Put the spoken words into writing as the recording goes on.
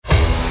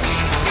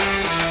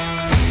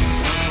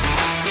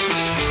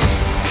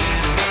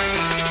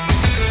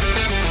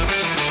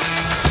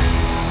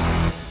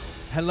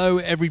Hello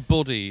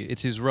everybody,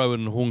 it is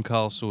Rowan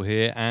Horncastle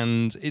here,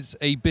 and it's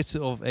a bit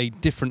of a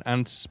different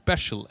and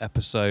special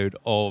episode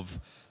of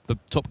the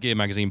Top Gear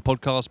Magazine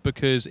podcast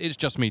because it's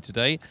just me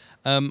today.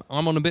 I'm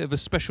on a bit of a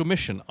special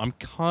mission. I'm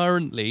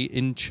currently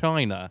in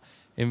China.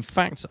 In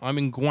fact, I'm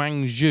in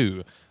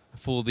Guangzhou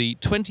for the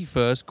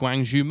 21st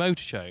Guangzhou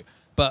Motor Show.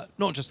 But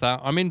not just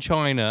that, I'm in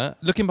China,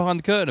 looking behind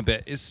the curtain a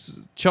bit. It's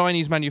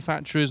Chinese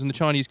manufacturers and the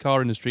Chinese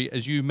car industry,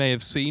 as you may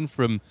have seen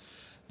from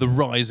the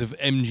rise of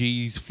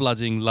MGs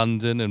flooding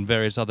London and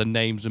various other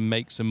names and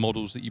makes and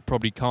models that you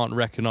probably can't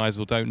recognise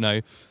or don't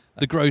know.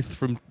 The growth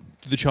from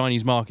the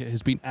Chinese market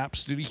has been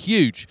absolutely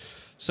huge.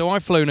 So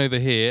I've flown over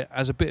here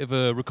as a bit of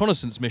a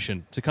reconnaissance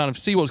mission to kind of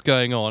see what's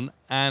going on,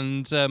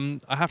 and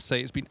I have to say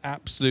it's been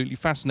absolutely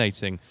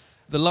fascinating.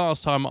 The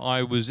last time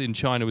I was in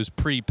China was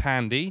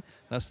pre-pandy,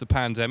 that's the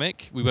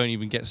pandemic. We won't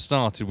even get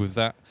started with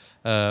that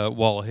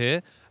while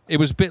here. It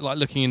was a bit like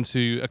looking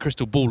into a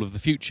crystal ball of the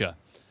future.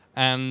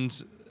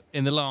 And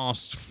in the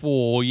last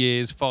 5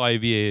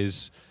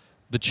 years,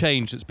 the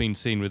change that's been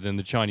seen within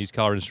the Chinese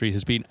car industry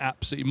has been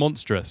absolutely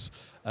monstrous.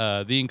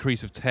 The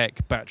increase of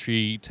tech,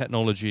 battery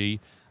technology,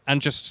 and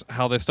just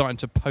how they're starting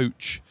to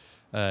poach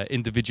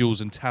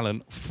individuals and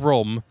talent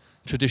from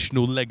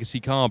traditional legacy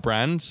car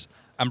brands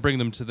and bring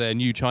them to their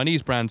new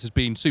Chinese brands has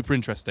been super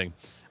interesting.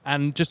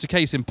 And just a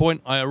case in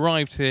point, I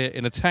arrived here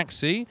in a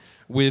taxi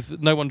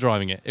with no one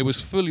driving it. It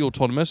was fully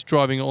autonomous,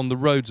 driving on the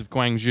roads of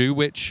Guangzhou,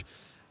 which,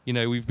 you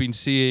know, we've been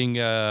seeing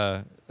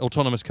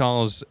autonomous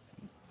cars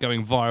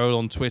going viral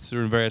on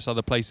Twitter and various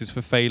other places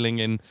for failing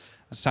in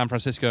San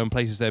Francisco and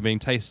places they're being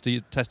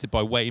tested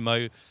by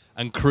Waymo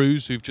and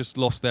Cruise, who've just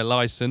lost their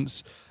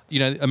license. You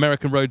know,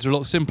 American roads are a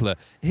lot simpler.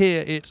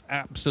 Here, it's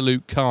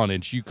absolute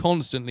carnage. You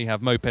constantly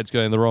have mopeds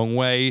going the wrong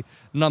way.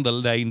 None of the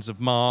lanes have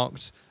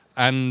marked.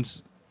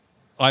 And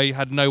I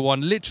had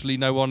literally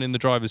no one in the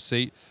driver's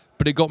seat,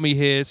 but it got me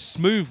here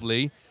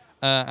smoothly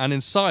and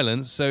in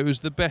silence, so it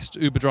was the best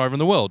Uber driver in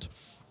the world.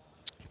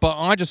 But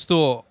I just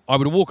thought I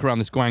would walk around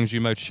this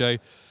Guangzhou Motor Show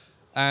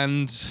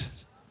and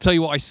tell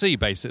you what I see,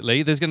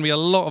 basically. There's going to be a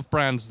lot of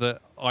brands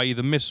that I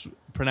either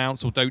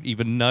mispronounce or don't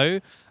even know,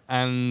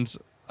 and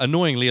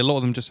annoyingly, a lot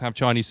of them just have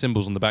Chinese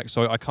symbols on the back,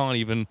 so I can't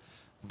even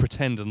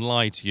pretend and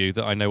lie to you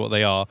that I know what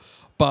they are.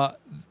 But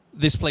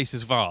this place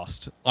is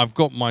vast. I've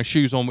got my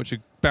shoes on, which are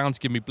bound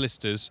to give me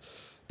blisters,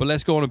 but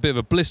let's go on a bit of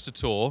a blister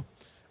tour,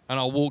 and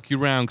I'll walk you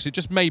around, because it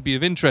just may be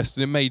of interest,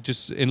 and it may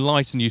just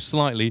enlighten you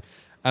slightly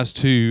as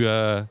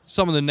to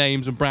some of the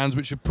names and brands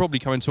which are probably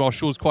coming to our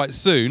shores quite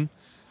soon.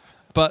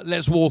 But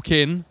let's walk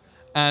in,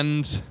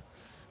 and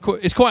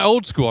it's quite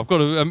old school. I've got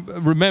to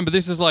remember,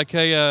 this is like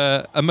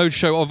a motor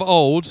show of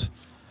old.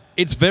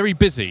 It's very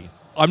busy.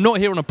 I'm not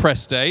here on a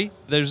press day.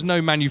 There's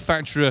no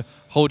manufacturer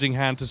holding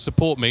hand to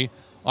support me.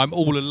 I'm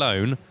all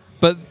alone.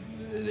 But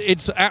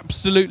it's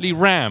absolutely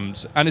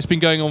rammed, and it's been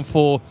going on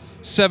for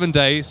 7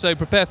 days, so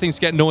prepare things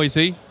to get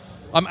noisy.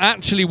 I'm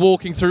actually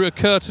walking through a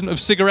curtain of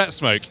cigarette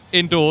smoke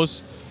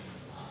indoors.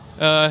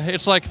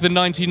 It's like the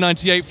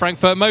 1998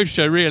 Frankfurt Motor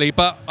Show, really,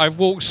 but I've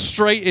walked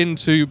straight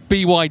into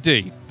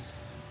BYD.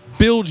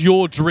 Build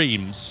Your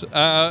Dreams.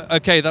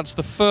 Okay, that's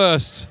the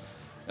first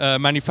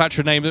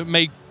manufacturer name that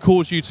may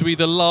cause you to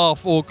either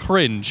laugh or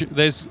cringe.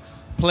 There's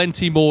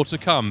plenty more to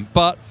come,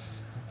 but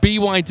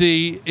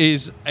BYD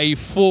is a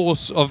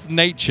force of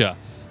nature.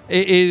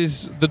 It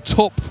is the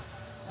top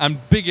and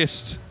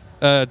biggest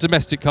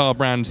domestic car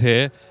brand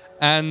here,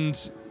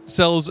 and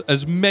sells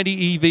as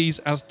many EVs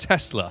as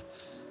Tesla.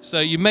 So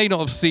you may not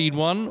have seen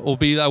one or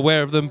be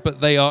aware of them, but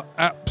they are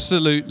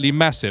absolutely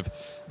massive.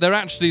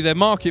 Their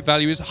market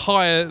value is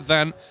higher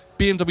than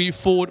BMW,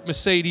 Ford,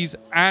 Mercedes,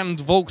 and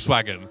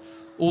Volkswagen.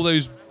 All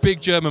those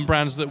big German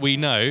brands that we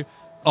know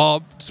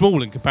are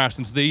small in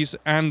comparison to these,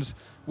 and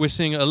we're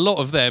seeing a lot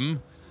of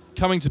them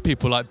coming to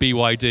people like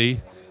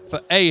BYD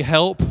for A,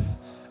 help,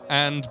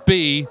 and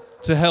B,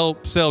 to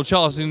help sell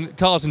cars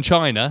in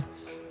China.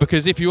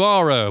 Because if you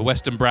are a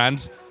Western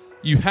brand,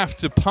 you have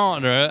to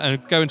partner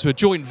and go into a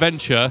joint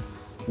venture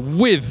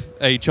with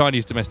a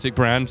Chinese domestic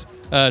brand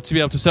to be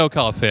able to sell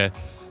cars here.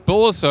 But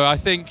also, I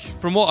think,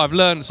 from what I've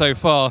learned so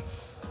far,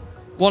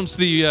 once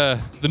the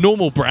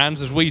normal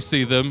brands, as we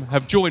see them,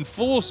 have joined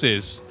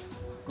forces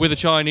with a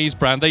Chinese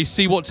brand, they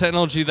see what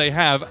technology they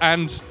have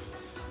and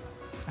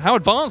how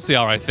advanced they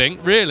are, I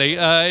think, really.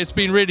 It's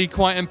been really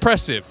quite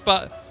impressive.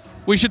 But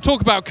we should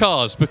talk about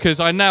cars, because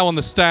I'm now on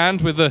the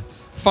stand with the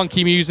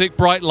funky music,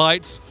 bright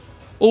lights,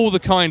 all the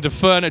kind of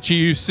furniture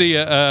you see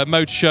at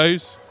motor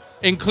shows,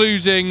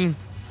 including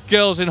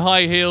girls in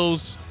high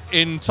heels,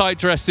 in tight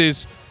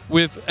dresses,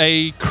 with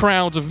a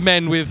crowd of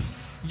men with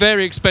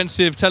very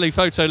expensive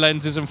telephoto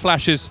lenses and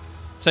flashes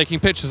taking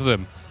pictures of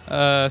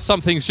them.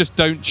 Some things just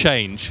don't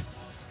change.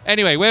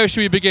 Anyway, where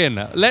should we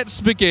begin?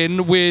 Let's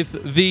begin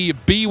with the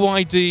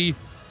BYD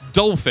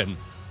Dolphin.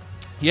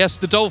 Yes,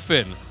 the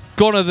Dolphin.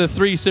 Gone are the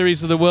 3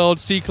 Series of the world,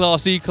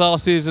 C-Class,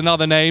 E-Classes, and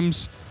other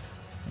names.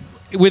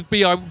 With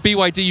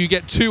BYD, you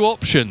get 2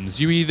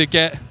 options. You either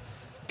get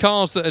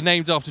cars that are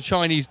named after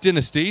Chinese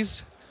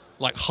dynasties,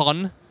 like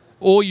Han,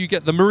 or you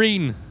get the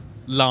marine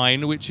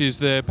line, which is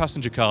the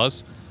passenger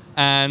cars.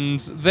 And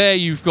there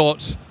you've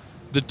got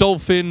the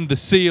dolphin, the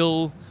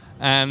seal,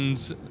 and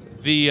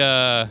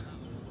the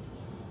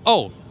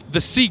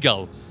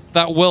seagull,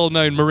 that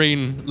well-known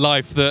marine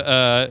life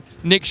that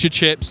nicks your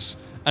chips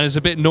and is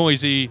a bit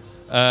noisy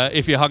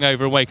if you're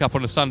hungover and wake up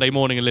on a Sunday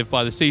morning and live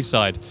by the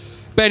seaside.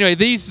 But anyway,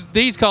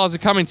 these cars are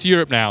coming to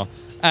Europe now,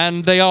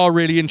 and they are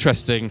really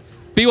interesting.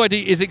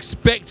 BYD is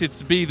expected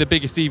to be the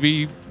biggest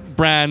EV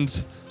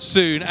brand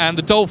soon, and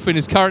the Dolphin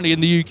is currently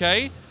in the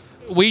UK.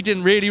 We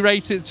didn't really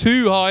rate it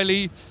too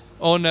highly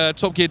on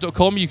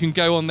topgear.com. You can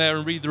go on there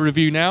and read the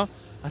review now.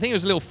 I think it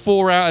was a little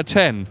 4 out of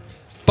 10.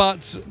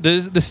 But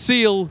the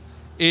Seal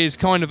is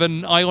kind of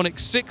an Ioniq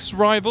 6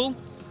 rival,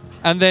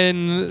 and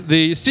then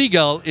the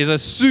Seagull is a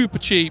super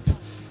cheap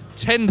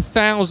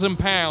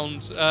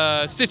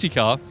 £10,000 city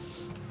car,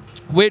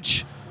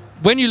 which,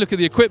 when you look at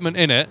the equipment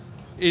in it,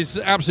 is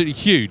absolutely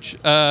huge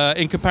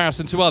in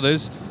comparison to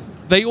others.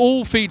 They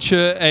all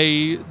feature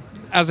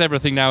as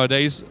everything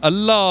nowadays, a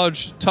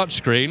large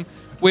touchscreen,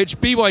 which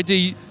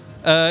BYD,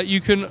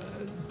 you can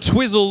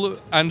twizzle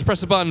and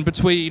press a button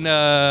between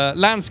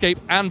landscape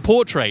and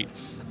portrait.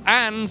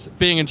 And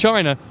being in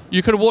China,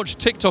 you can watch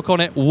TikTok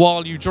on it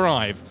while you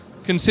drive.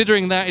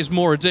 Considering that is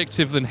more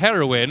addictive than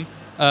heroin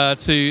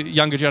to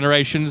younger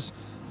generations,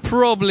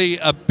 probably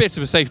a bit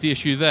of a safety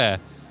issue there.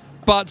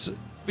 But,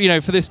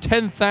 for this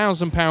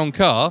 £10,000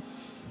 car,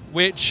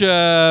 which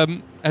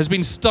has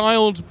been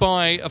styled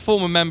by a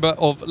former member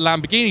of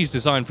Lamborghini's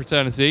design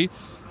fraternity,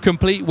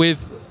 complete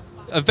with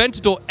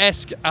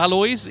Aventador-esque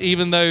alloys,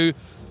 even though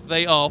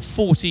they are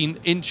 14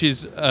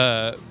 inches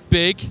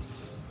big,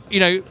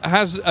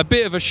 has a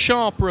bit of a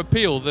sharper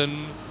appeal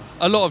than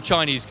a lot of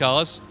Chinese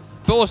cars,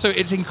 but also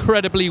it's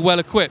incredibly well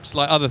equipped,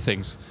 like other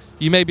things.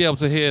 You may be able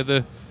to hear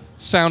the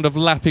sound of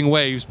lapping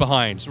waves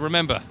behind. So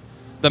remember,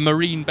 the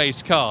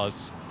marine-based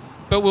cars.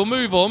 But we'll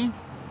move on,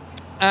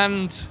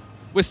 and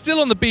we're still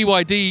on the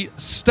BYD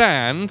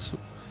stand.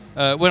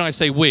 When I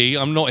say we,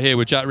 I'm not here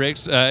with Jack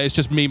Ricks. It's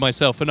just me,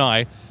 myself, and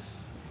I.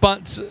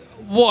 But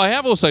what I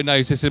have also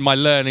noticed in my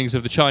learnings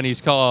of the Chinese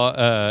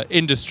car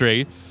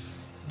industry,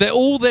 they're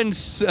all then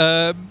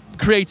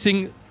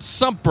creating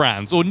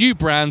sub-brands or new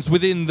brands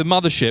within the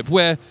mothership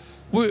where,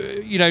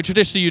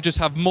 traditionally you just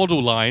have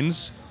model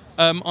lines.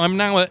 I'm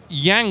now at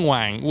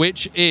Yangwang,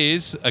 which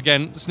is,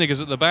 again, Sniggers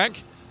at the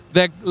back,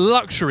 their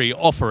luxury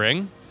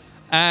offering.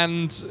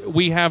 And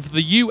we have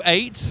the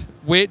U8,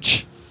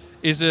 which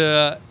is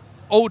a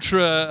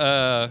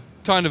ultra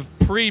kind of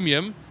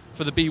premium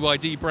for the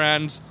BYD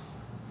brand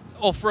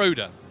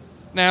off-roader.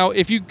 Now,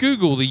 if you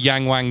Google the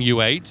Yangwang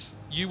U8,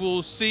 you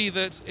will see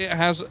that it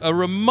has a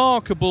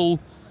remarkable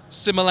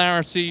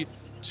similarity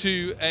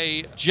to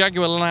a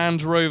Jaguar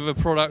Land Rover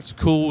product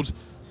called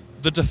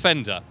the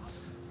Defender.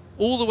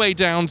 All the way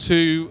down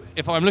to,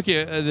 if I'm looking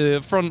at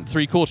the front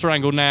three-quarter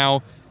angle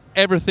now,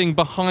 everything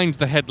behind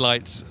the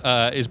headlights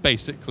is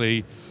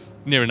basically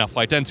near enough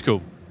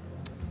identical.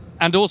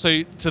 And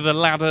also to the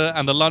ladder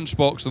and the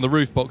lunchbox and the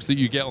roof box that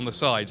you get on the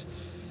side.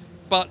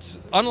 But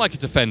unlike a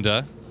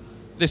Defender,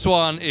 this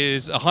one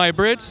is a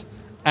hybrid,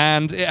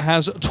 and it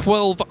has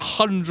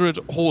 1,200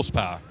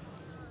 horsepower.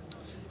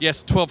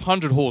 Yes,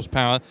 1,200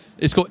 horsepower.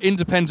 It's got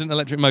independent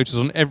electric motors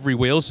on every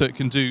wheel, so it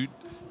can do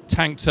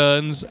tank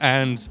turns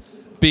and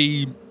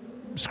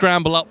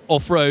scramble up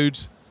off-road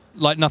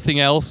like nothing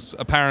else,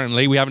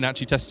 apparently. We haven't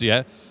actually tested it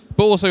yet.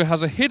 But also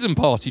has a hidden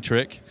party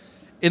trick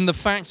in the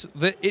fact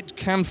that it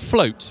can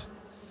float.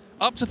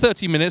 Up to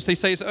 30 minutes. They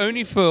say it's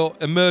only for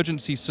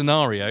emergency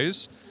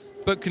scenarios,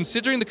 but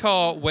considering the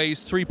car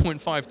weighs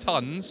 3.5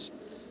 tons,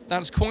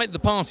 that's quite the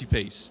party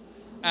piece.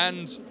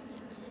 And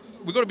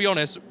we've got to be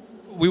honest,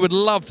 we would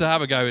love to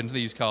have a go into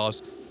these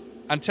cars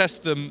and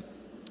test them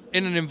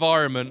in an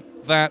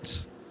environment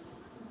that,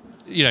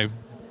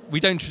 we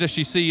don't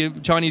traditionally see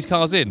Chinese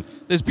cars in.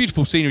 There's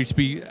beautiful scenery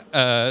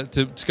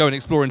to go and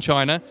explore in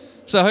China.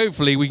 So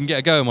hopefully we can get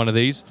a go in one of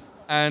these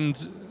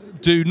and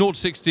do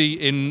 0-60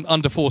 in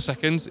under 4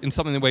 seconds in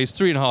something that weighs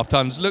 3.5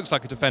 tons, looks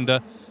like a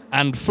Defender,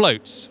 and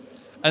floats.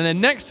 And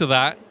then next to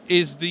that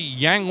is the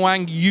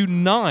Yangwang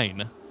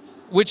U9,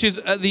 which is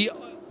at the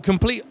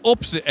complete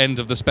opposite end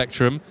of the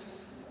spectrum.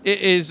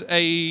 It is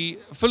a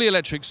fully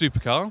electric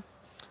supercar,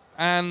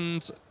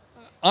 and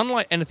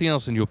unlike anything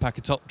else in your pack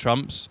of top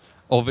trumps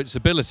of its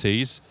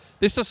abilities,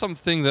 this is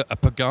something that a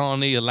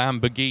Pagani, a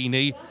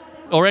Lamborghini,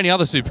 or any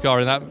other supercar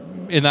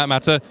in that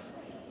matter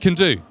can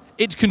do.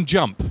 It can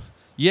jump.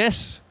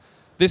 Yes,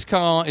 this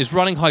car is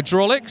running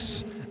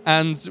hydraulics,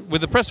 and with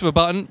the press of a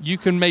button, you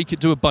can make it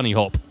do a bunny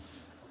hop,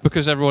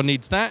 because everyone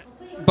needs that,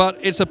 but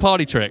it's a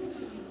party trick.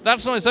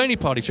 That's not its only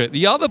party trick.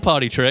 The other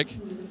party trick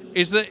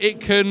is that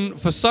it can,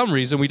 for some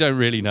reason we don't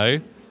really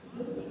know,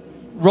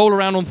 roll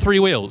around on 3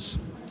 wheels.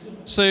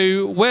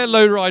 So where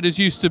lowriders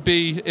used to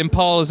be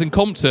Impalas in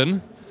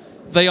Compton,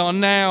 they are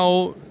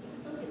now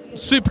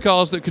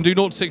supercars that can do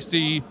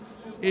 0-60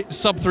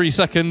 sub 3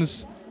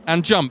 seconds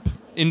and jump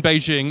in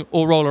Beijing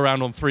or roll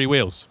around on 3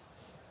 wheels.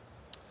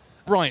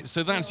 Right,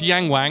 so that's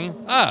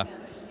Yangwang.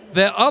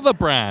 Their other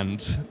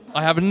brand,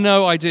 I have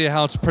no idea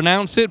how to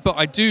pronounce it, but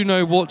I do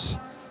know what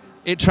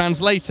it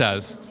translates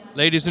as.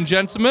 Ladies and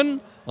gentlemen,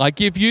 I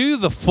give you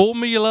the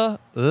Formula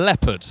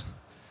Leopard.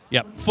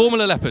 Yeah,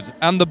 Formula Leopard.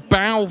 And the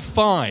Bao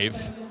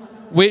 5,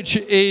 which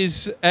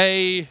is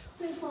a...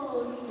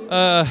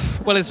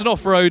 well, it's an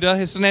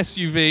off-roader, it's an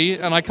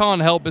SUV, and I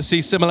can't help but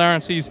see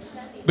similarities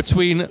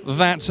between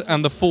that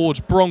and the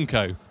Ford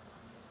Bronco.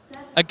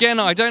 Again,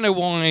 I don't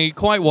know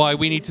quite why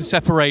we need to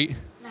separate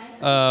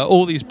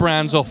all these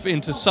brands off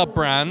into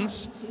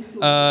sub-brands.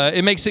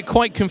 It makes it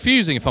quite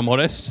confusing, if I'm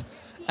honest.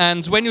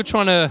 And when you're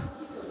trying to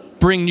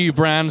bring new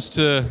brands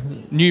to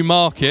new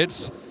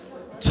markets,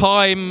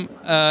 time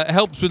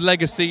helps with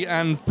legacy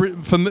and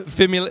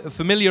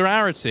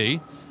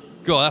familiarity.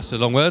 God, that's a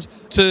long word,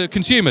 to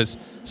consumers.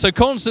 So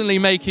constantly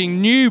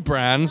making new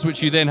brands,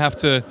 which you then have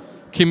to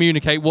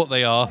communicate what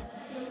they are,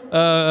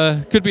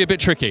 could be a bit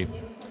tricky.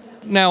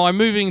 Now I'm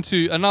moving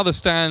to another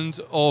stand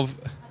of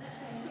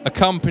a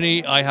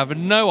company I have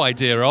no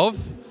idea of,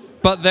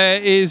 but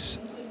there is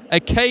a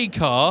K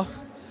car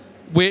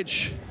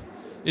which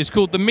is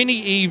called the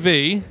Mini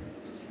EV.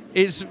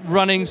 It's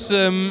running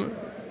some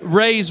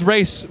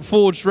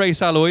forged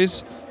race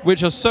alloys,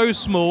 which are so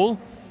small,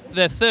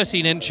 they're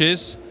 13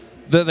 inches,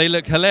 that they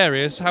look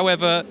hilarious.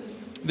 However,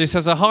 this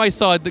has a high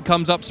side that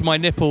comes up to my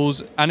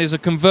nipples and is a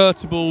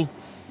convertible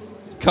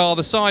car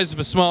the size of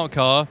a smart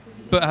car,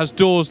 but has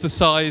doors the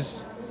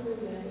size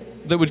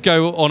that would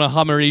go on a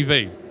Hummer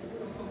EV.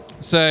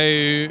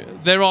 So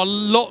there are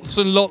lots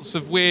and lots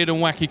of weird and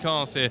wacky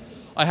cars here,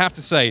 I have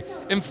to say.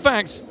 In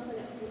fact,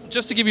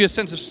 just to give you a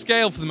sense of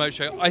scale for the motor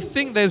show, I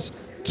think there's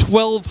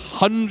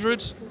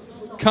 1,200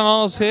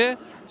 cars here.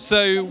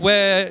 So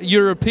where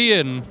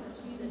European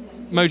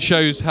motor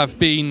shows have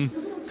been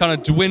kind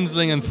of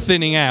dwindling and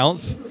thinning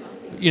out,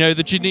 you know,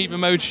 the Geneva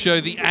Motor Show,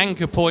 the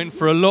anchor point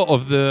for a lot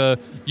of the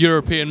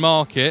European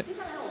market,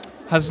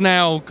 has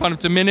now kind of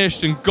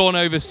diminished and gone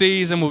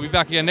overseas and will be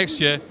back again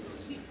next year.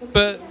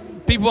 But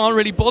people aren't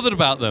really bothered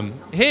about them.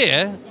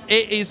 Here,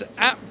 it is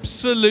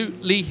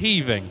absolutely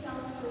heaving.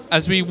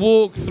 As we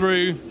walk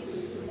through,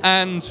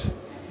 and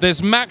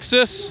there's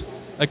Maxus,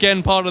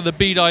 again part of the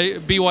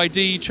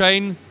BYD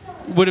chain.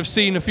 Would have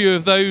seen a few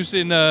of those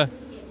in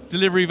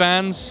delivery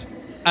vans.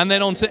 And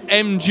then onto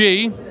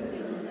MG,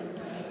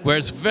 where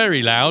it's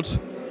very loud,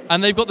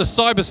 and they've got the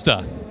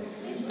Cyberster.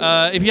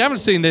 If you haven't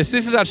seen this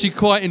is actually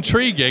quite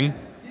intriguing.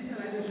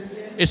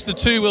 It's the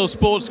two-wheel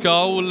sports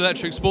car,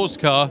 all-electric sports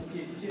car,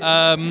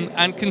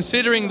 and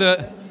considering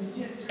that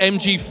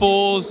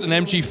MG4s and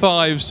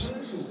MG5s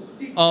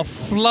are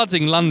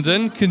flooding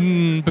London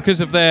because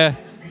of their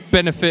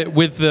benefit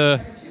with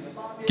the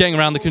getting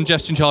around the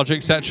congestion charge,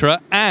 etc.,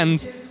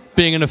 and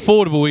being an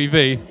affordable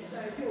EV,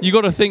 you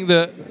got to think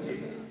that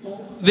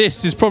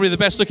this is probably the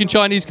best-looking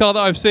Chinese car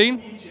that I've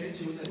seen.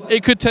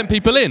 It could tempt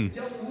people in.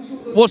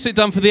 What's it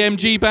done for the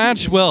MG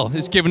badge? Well,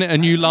 it's given it a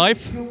new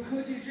life.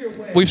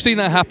 We've seen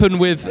that happen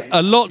with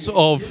a lot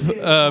of,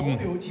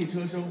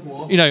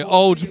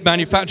 old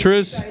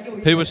manufacturers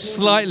who are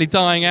slightly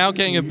dying out,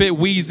 getting a bit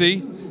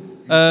wheezy.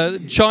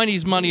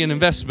 Chinese money and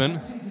investment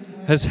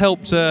has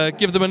helped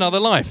give them another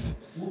life.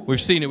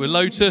 We've seen it with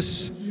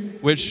Lotus,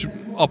 which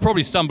I'll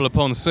probably stumble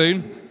upon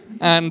soon,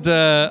 and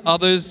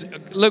others.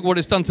 Look what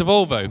it's done to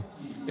Volvo.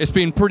 It's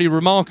been pretty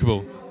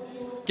remarkable.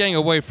 Getting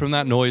away from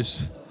that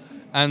noise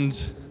and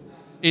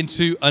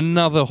into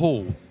another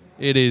hall.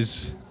 It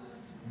is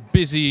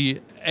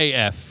busy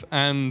AF,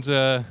 and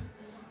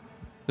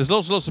there's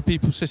lots of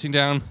people sitting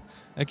down,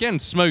 again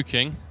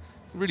smoking.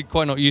 Really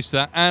quite not used to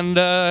that. And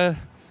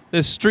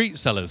there's street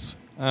sellers,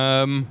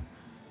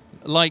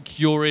 like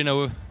you're in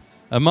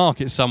a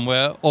market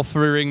somewhere,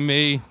 offering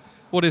me,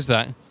 what is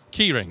that?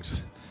 Key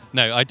rings.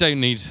 No, I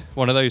don't need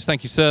one of those.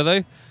 Thank you, sir,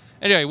 though.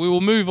 Anyway, we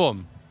will move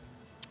on.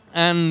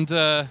 And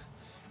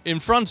in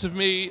front of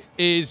me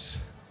is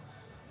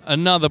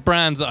another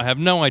brand that I have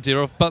no idea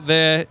of, but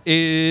there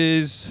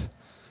is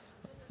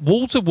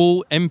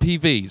wall-to-wall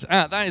MPVs.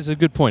 That is a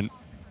good point.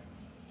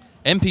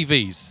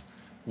 MPVs,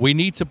 we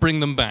need to bring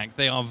them back.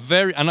 They are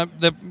very, and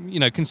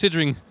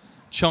considering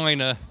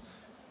China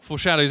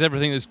foreshadows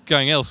everything that's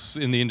going else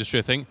in the industry,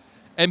 I think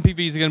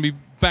MPVs are going to be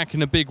back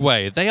in a big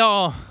way. They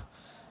are,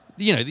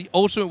 the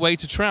ultimate way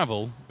to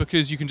travel,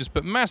 because you can just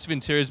put massive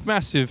interiors,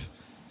 massive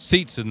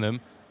seats in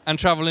them, and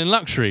travel in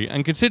luxury.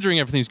 And considering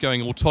everything's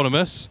going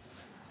autonomous,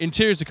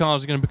 interiors of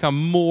cars are going to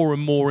become more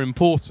and more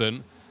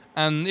important.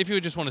 And if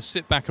you just want to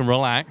sit back and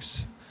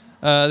relax,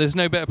 there's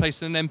no better place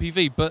than an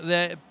MPV. But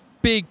they're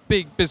big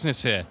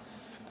business here.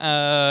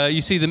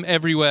 You see them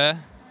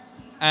everywhere.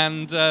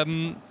 And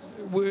the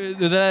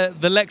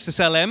Lexus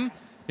LM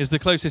is the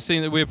closest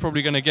thing that we're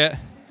probably going to get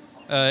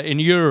in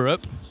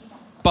Europe.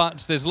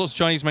 But there's lots of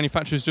Chinese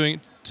manufacturers doing it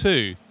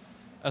too.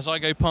 As I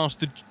go past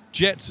the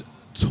Jet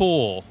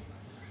Tour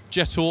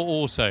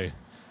Auto. If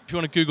you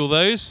want to Google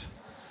those,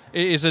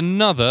 it is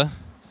another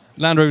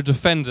Land Rover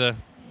Defender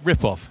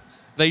ripoff.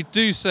 They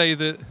do say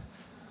that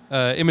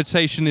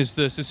imitation is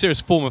the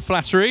sincerest form of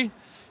flattery.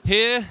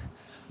 Here,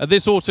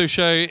 this auto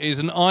show is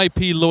an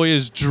IP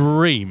lawyer's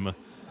dream.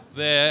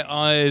 There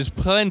is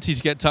plenty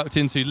to get tucked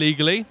into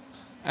legally,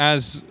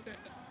 as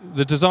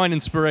the design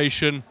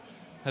inspiration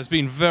has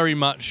been very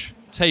much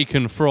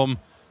taken from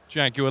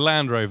Jaguar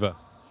Land Rover.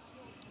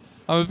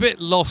 I'm a bit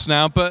lost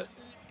now, but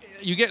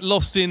you get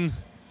lost in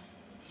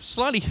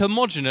slightly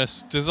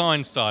homogeneous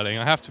design styling,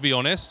 I have to be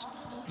honest.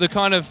 The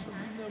kind of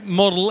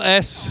Model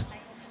S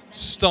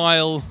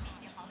style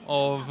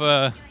of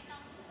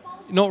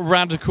not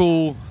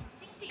radical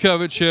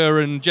curvature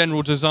and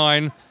general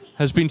design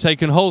has been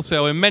taken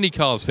wholesale in many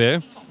cars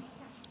here.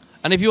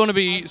 And if you want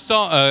to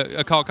start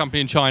a car company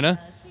in China,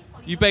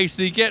 you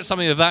basically get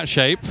something of that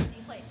shape,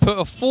 put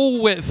a full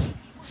width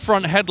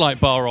front headlight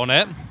bar on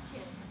it,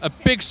 a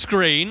big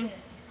screen,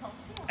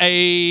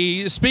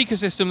 a speaker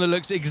system that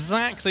looks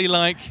exactly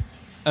like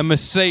a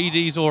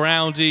Mercedes or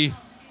Audi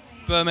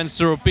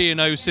Burmester or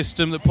B&O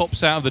system that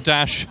pops out of the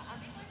dash,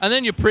 and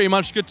then you're pretty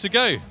much good to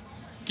go.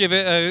 Give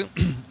it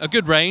a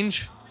good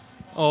range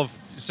of,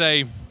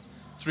 say,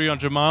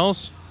 300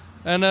 miles,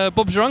 and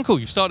Bob's your uncle.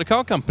 You've started a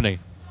car company.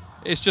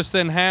 It's just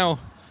then how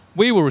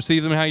we will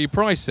receive them, how you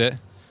price it,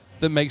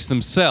 that makes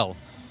them sell.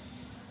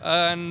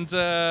 And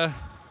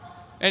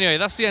anyway,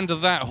 that's the end of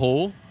that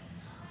haul.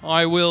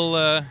 I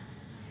will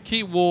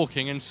keep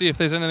walking and see if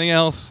there's anything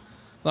else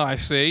that I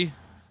see,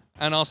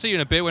 and I'll see you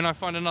in a bit when I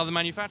find another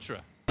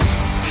manufacturer.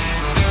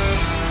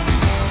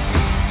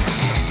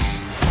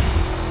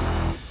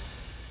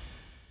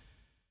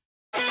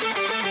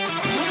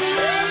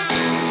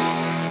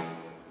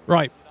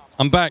 Right,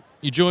 I'm back.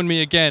 You joined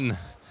me again.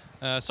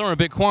 Somewhere a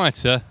bit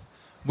quieter.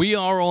 We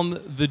are on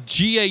the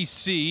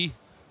GAC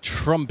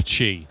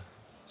Trumpchi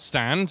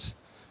stand.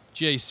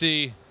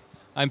 GAC,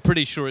 I'm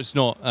pretty sure it's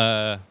not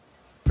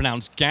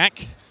pronounced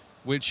GAC,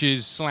 which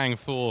is slang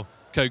for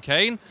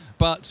cocaine.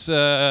 But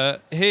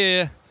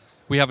here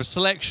we have a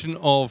selection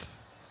of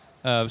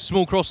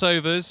small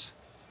crossovers,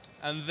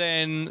 and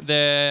then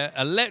their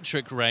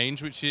electric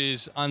range, which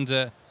is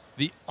under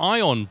the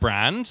Ion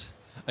brand.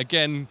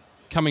 Again,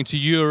 coming to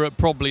Europe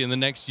probably in the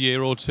next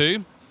year or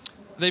two.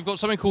 They've got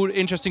something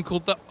interesting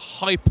called the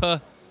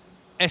Hyper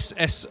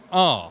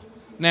SSR.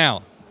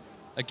 Now,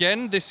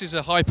 again, this is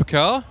a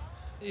hypercar.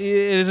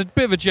 There's a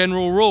bit of a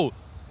general rule.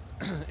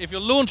 If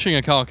you're launching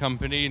a car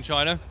company in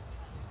China,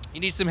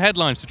 you need some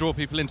headlines to draw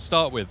people in to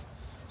start with.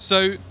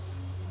 So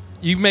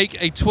you make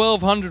a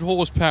 1,200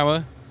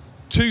 horsepower,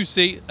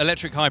 2-seat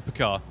electric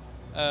hypercar.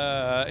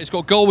 It's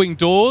got gull-wing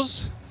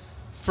doors.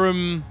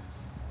 From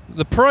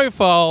the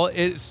profile,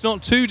 it's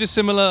not too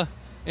dissimilar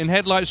in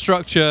headlight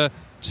structure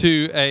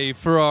to a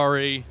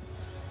Ferrari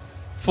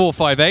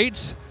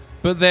 458,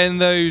 but then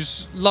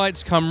those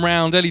lights come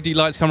round, LED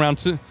lights come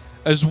round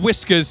as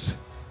whiskers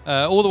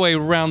all the way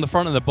around the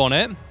front of the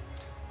bonnet.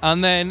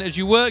 And then as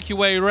you work your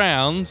way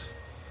around,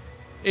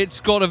 it's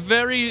got a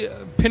very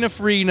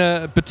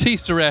Pininfarina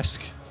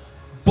Batista-esque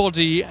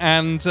body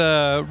and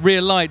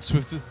rear lights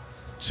with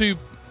two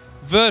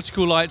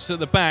vertical lights at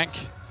the back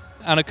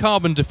and a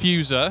carbon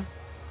diffuser.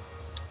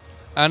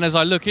 And as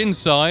I look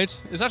inside,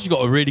 it's actually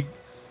got a really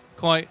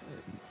quite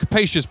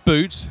capacious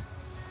boot.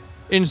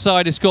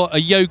 Inside it's got a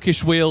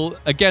yokish wheel,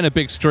 again a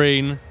big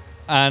screen,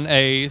 and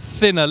a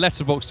thinner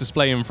letterbox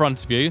display in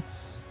front of you.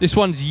 This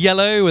one's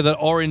yellow with an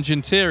orange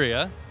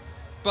interior,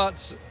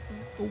 but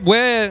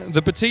where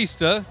the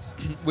Batista,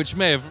 which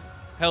may have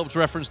helped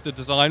reference the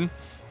design,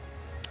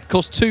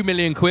 cost 2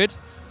 million quid,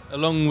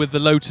 along with the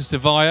Lotus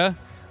Evija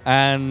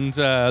and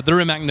the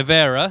Rimac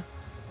Nevera,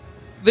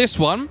 this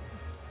one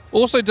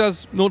also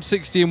does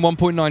 0-60 in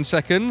 1.9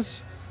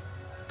 seconds,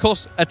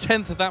 costs a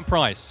tenth of that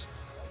price.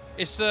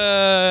 It's,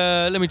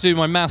 let me do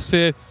my maths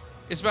here,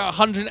 it's about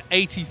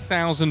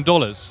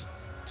 $180,000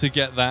 to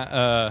get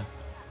that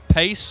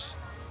pace.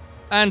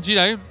 And, you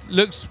know,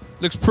 looks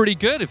pretty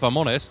good, if I'm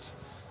honest.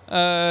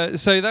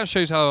 So that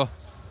shows how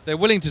they're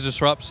willing to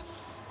disrupt.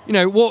 You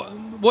know,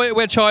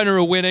 where China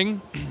are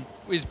winning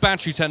is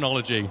battery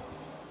technology.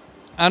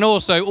 And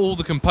also all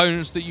the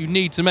components that you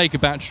need to make a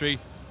battery,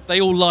 they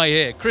all lie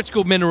here.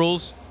 Critical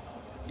minerals,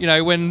 you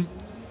know, when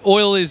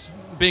oil is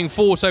being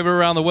fought over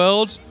around the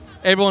world,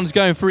 everyone's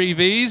going for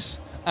EVs,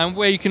 and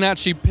where you can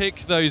actually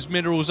pick those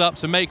minerals up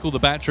to make all the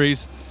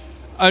batteries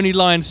only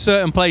lie in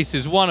certain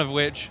places, one of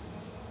which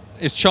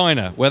is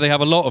China, where they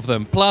have a lot of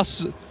them.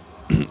 Plus,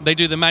 they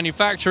do the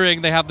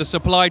manufacturing, they have the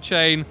supply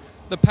chain,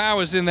 the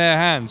power's in their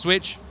hands,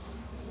 which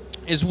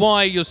is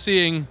why you're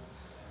seeing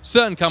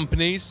certain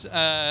companies,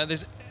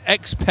 there's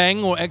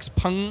XPeng or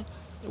XPeng,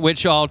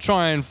 which I'll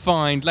try and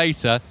find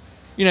later.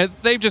 You know,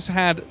 they've just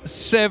had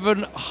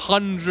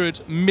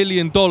 $700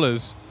 million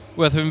worth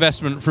of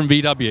investment from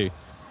VW.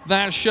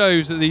 That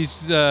shows that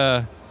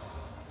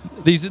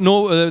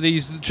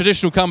these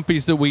traditional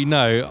companies that we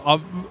know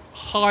are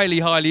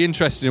highly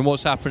interested in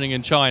what's happening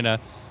in China,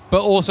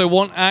 but also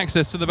want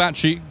access to the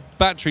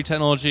battery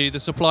technology, the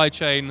supply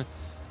chain,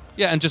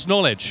 and just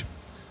knowledge.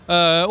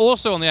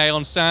 Also on the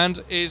Aeon stand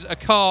is a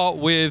car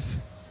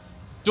with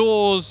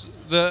doors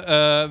that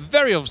are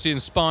very obviously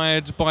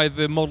inspired by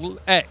the Model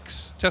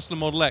X, Tesla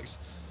Model X,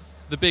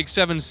 the big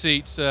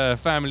 7-seat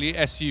family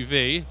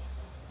SUV.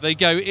 They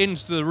go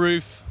into the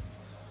roof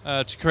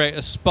to create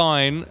a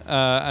spine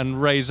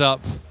and raise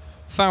up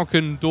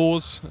Falcon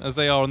doors as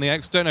they are on the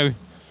X. Don't know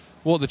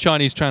what the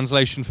Chinese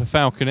translation for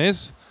Falcon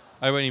is.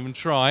 I won't even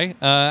try.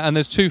 And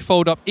there's 2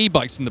 fold-up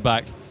e-bikes in the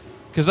back,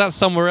 because that's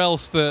somewhere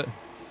else that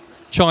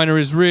China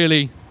is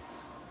really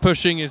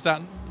pushing, is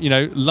that,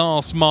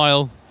 last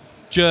mile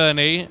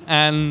journey,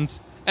 and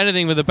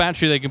anything with a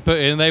battery they can put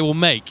in, they will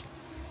make.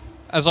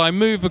 As I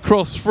move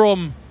across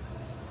from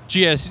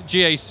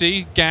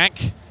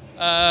GAC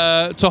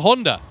to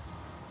Honda.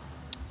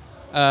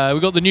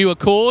 We've got the new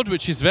Accord,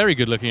 which is very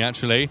good looking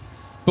actually,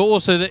 but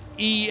also the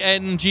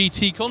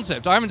ENGT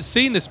concept. I haven't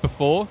seen this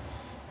before.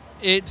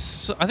 I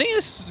think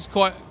this is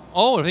quite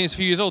old. I think it's a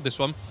few years old, this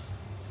one.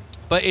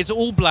 But it's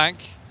all black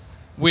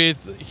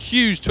with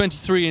huge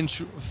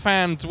 23-inch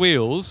fanned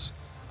wheels.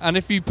 And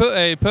if you put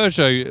a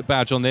Peugeot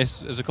badge on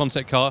this as a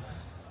concept car,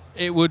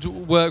 it would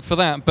work for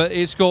that. But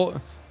it's got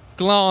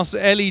glass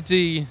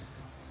LED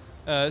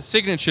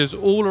signatures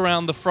all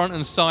around the front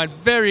and side.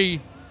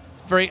 Very,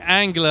 very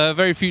angular,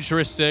 very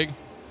futuristic.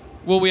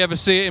 Will we ever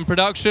see it in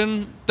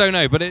production? Don't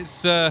know, but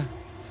it's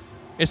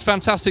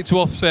fantastic to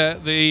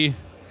offset the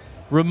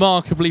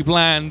remarkably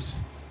bland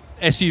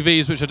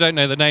SUVs, which I don't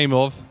know the name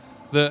of,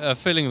 that are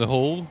filling the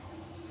hall.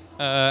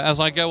 As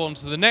I go on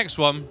to the next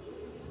one,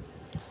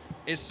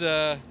 it's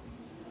who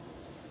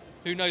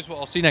knows what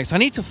I'll see next. I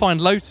need to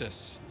find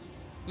Lotus.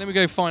 Let me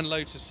go find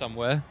Lotus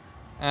somewhere,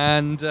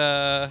 and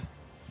let's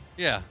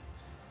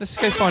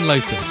go find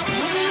Lotus.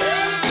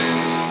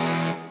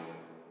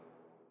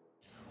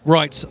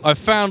 Right, I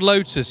found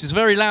Lotus. It's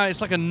very loud.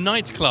 It's like a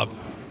nightclub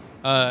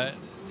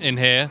in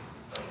here.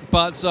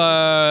 But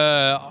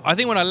I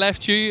think when I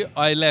left you,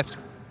 I left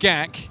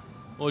GAC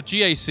or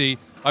GAC.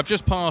 I've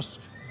just passed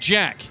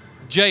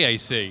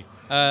JAC.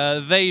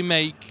 They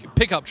make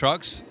pickup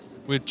trucks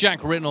with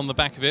Jack written on the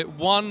back of it.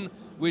 One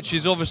which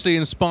is obviously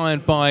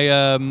inspired by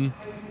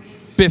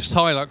Biff's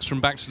Hilux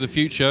from Back to the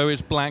Future.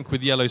 It's black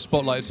with yellow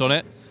spotlights on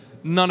it.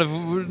 None of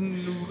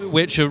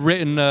which are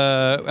written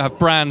have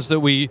brands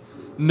that we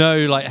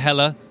know, like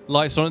Hella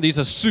lights on it. These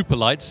are super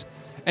lights.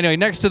 Anyway,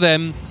 next to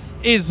them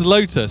is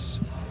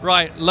Lotus.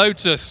 Right,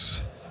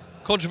 Lotus,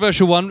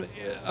 controversial one,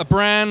 a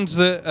brand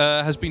that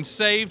has been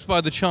saved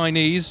by the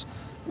Chinese,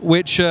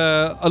 which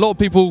a lot of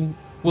people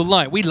will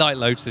like. We like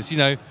Lotus,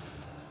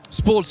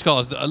 sports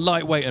cars that are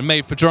lightweight and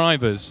made for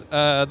drivers.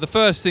 The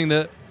first thing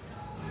that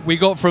we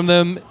got from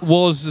them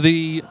was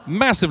the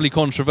massively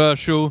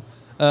controversial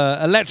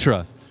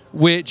Electra,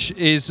 which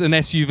is an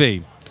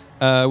SUV,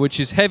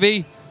 which is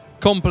heavy,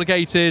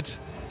 complicated,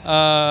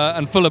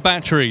 and full of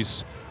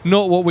batteries.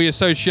 Not what we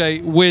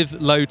associate with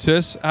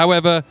Lotus.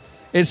 However,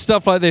 it's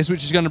stuff like this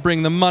which is going to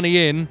bring the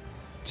money in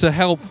to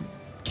help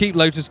keep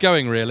Lotus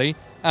going, really.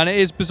 And it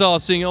is bizarre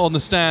seeing it on the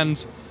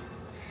stand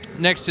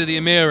next to the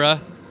Emira,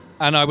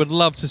 and I would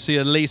love to see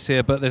a lease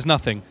here, but there's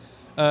nothing.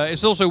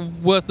 It's also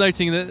worth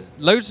noting that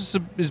Lotus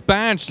is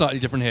badged slightly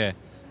different here.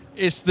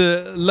 It's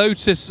the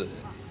Lotus,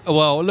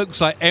 well, it looks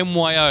like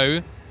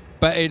MYO,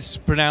 but it's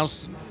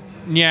pronounced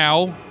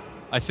Niao,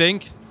 I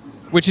think,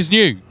 which is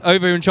new.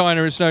 Over in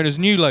China, it's known as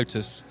New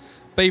Lotus.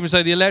 But even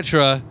so, the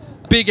Electra,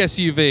 big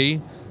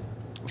SUV,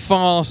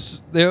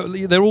 fast.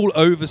 They're all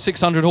over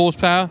 600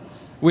 horsepower,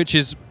 which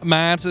is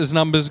mad as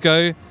numbers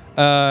go.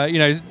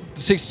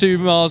 62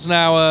 miles an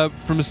hour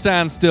from a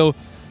standstill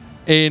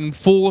in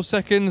 4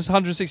 seconds,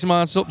 160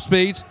 miles top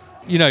speed.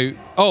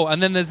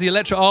 And then there's the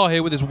Electra R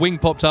here with its wing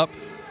popped up.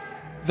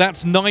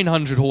 That's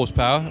 900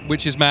 horsepower,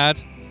 which is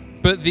mad.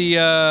 But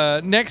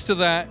the next to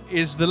that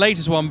is the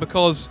latest one,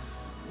 because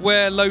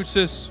where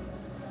Lotus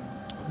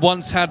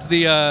once had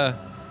the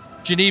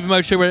Geneva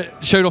Motor Show, where it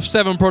showed off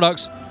 7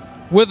 products,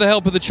 with the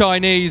help of the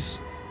Chinese,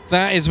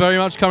 that is very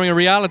much becoming a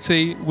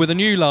reality with a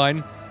new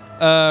line.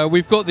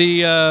 We've got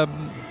the...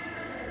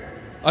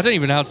 I don't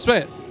even know how to say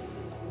it.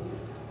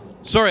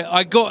 Sorry,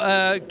 I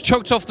got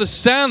chucked off the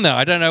stand there.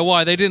 I don't know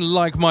why. They didn't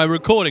like my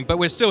recording, but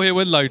we're still here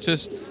with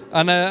Lotus.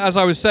 And as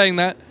I was saying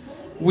that,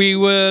 we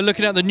were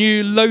looking at the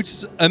new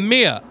Lotus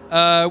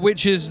Emira,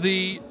 which is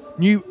the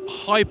new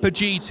Hyper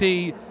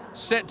GT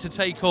set to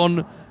take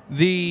on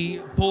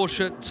the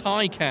Porsche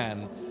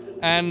Taycan.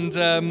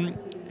 And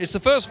it's the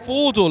first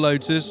 4-door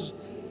Lotus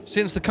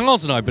since the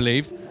Carlton, I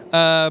believe.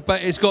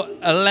 But it's got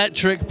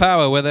electric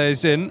power where there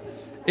isn't.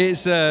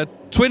 It's a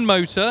twin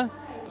motor,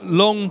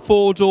 long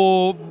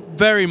 4-door,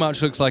 very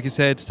much looks like it's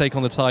here to take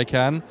on the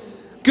Taycan.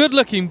 Good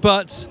looking,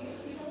 but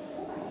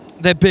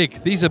they're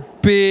big. These are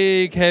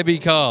big, heavy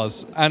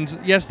cars. And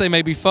yes, they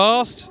may be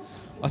fast.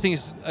 I think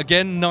it's,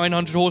 again,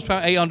 900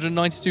 horsepower,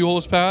 892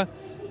 horsepower.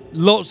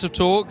 Lots of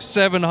torque,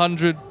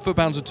 700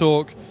 foot-pounds of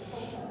torque.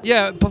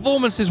 Yeah,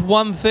 performance is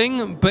one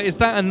thing, but is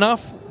that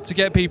enough to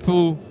get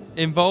people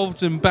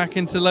involved and back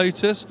into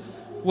Lotus?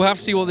 We'll have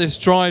to see what this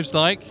drives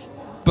like.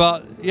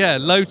 But yeah,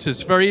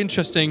 Lotus, very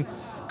interesting.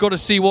 Got to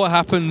see what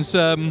happens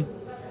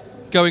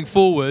going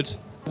forward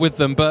with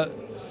them. But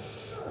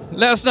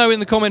let us know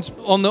in the comments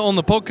on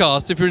the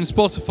podcast. If you're in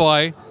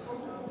Spotify,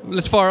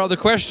 let's fire out the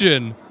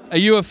question. Are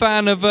you a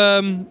fan of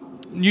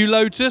new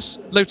Lotus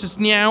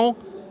Niao?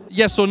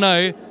 Yes or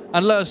no?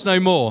 And let us know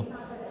more.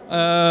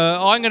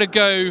 I'm going to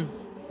go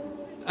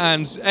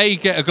and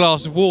get a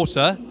glass of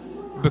water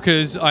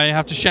because I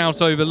have to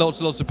shout over lots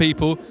and lots of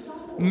people.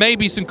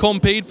 Maybe some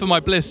Compeed for my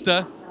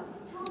blister,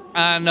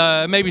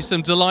 and maybe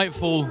some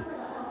delightful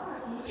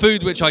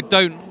food which I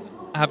don't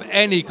have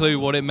any clue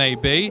what it may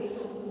be.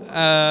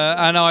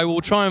 And I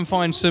will try and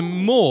find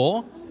some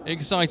more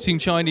exciting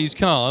Chinese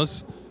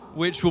cars,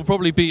 which will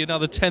probably be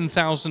another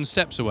 10,000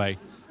 steps away.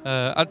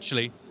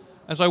 Actually,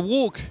 as I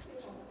walk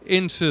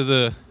into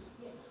the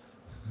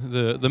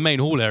main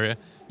hall area,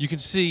 you can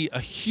see a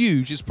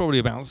huge, it's probably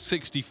about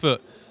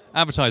 60-foot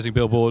advertising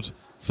billboard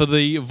for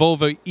the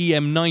Volvo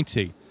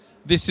EM90.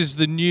 This is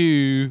the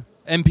new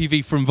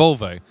MPV from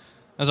Volvo.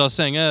 As I was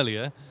saying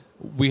earlier,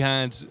 we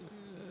had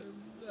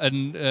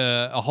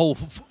a whole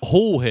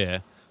hall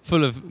here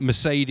full of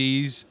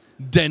Mercedes,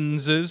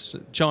 Denzas,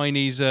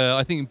 Chinese,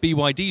 I think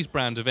BYD's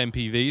brand of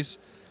MPVs,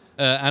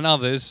 and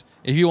others.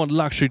 If you want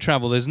luxury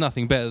travel, there's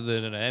nothing better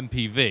than an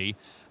MPV.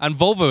 And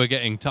Volvo are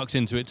getting tucked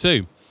into it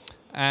too.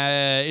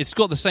 It's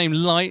got the same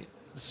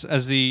lights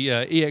as the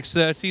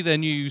EX30, their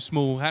new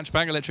small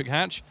hatchback, electric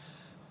hatch,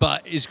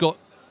 but it's got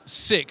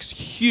 6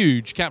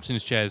 huge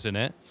captain's chairs in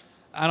it.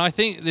 And I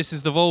think this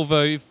is the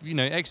Volvo,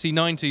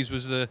 XC90s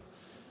was the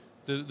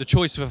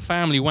choice of a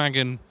family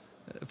wagon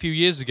a few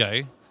years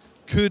ago.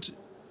 Could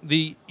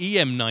the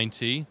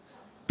EM90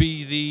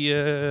 be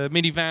the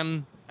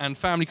minivan and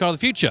family car of the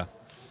future?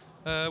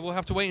 We'll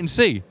have to wait and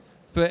see.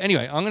 But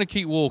anyway, I'm going to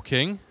keep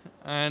walking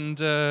and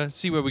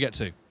see where we get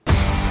to.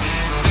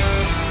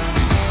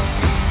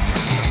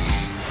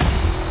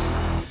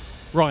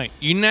 Right,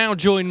 you now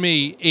join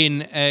me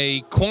in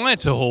a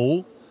quieter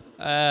hall.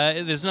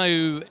 There's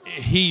no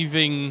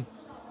heaving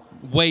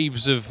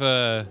waves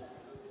of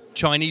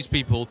Chinese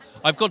people.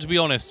 I've got to be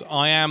honest,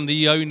 I am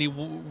the only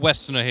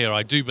Westerner here,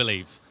 I do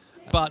believe.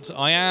 But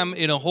I am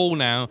in a hall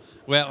now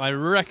where I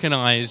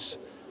recognise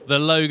the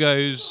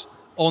logos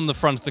on the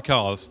front of the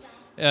cars.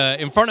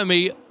 In front of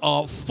me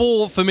are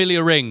 4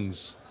 familiar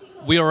rings.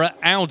 We are at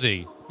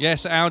Audi.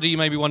 Yes, Audi, you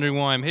may be wondering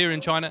why I'm here in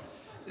China.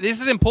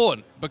 This is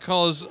important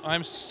because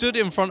I'm stood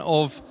in front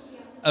of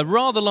a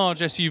rather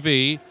large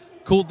SUV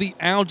called the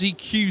Audi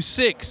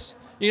Q6.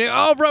 You know,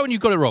 oh, Rowan,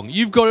 you've got it wrong.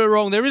 You've got it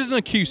wrong. There isn't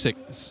a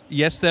Q6.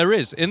 Yes, there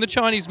is. In the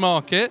Chinese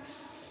market,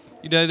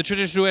 the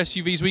traditional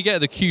SUVs we get are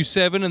the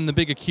Q7 and the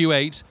bigger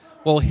Q8.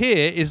 Well,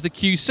 here is the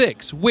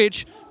Q6,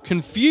 which,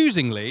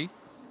 confusingly,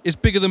 is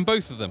bigger than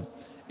both of them.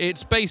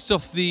 It's based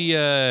off the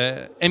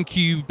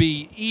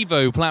MQB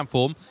Evo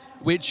platform,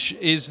 which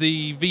is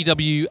the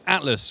VW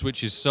Atlas,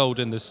 which is sold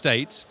in the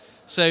States.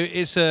 So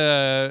it's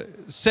a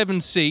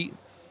 7-seat,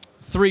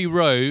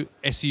 3-row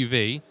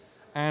SUV.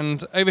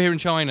 And over here in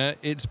China,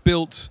 it's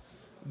built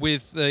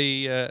with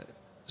a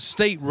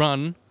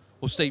state-run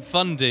or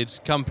state-funded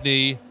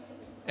company,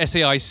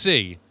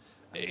 SAIC.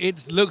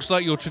 It looks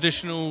like your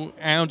traditional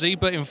Audi,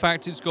 but in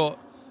fact it's got,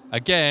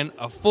 again,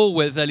 a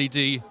full-width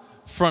LED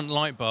front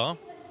light bar.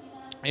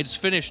 It's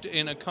finished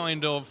in a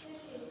kind of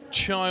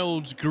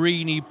child's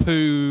greeny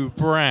poo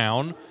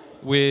brown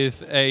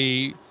with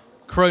a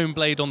chrome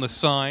blade on the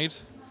side.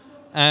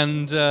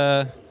 And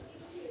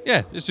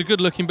it's a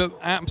good-looking but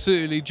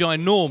absolutely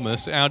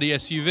ginormous Audi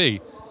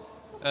SUV.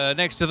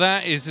 Next to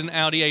that is an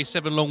Audi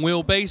A7 long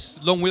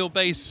wheelbase. Long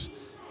wheelbase,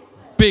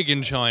 big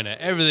in China.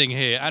 Everything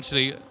here,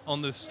 actually,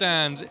 on the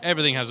stand,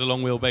 everything has a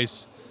long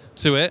wheelbase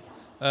to it.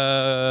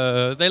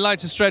 They like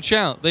to stretch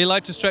out. They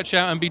like to stretch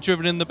out and be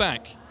driven in the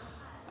back.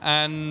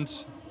 And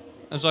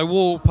as I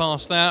walk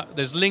past that,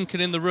 there's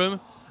Lincoln in the room.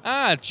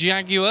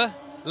 Jaguar,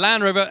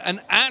 Land Rover,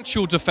 an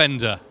actual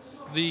Defender.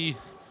 The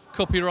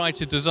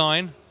copyrighted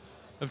design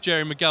of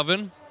Jerry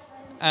McGovern.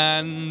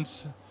 And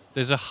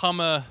there's a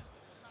Hummer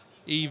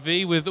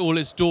EV with all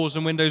its doors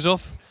and windows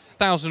off.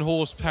 1,000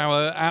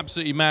 horsepower,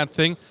 absolutely mad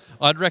thing.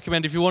 I'd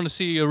recommend, if you want to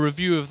see a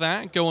review of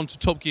that, go on to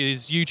Top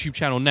Gear's YouTube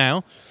channel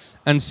now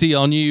and see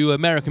our new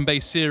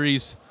American-based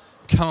series,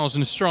 Cars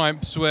and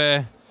Stripes,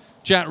 where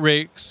Jack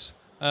Ricks,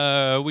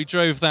 we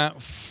drove that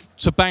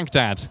to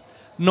Baghdad.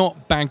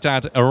 Not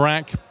Baghdad,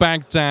 Iraq,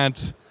 Baghdad,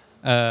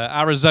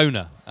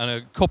 Arizona, and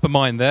a copper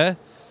mine there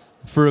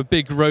for a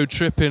big road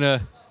trip in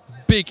a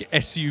big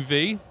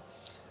SUV.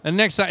 And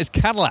next to that is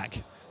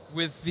Cadillac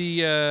with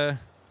the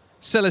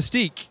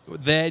Celestiq,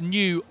 their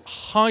new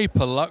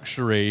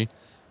hyper-luxury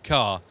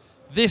car.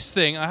 This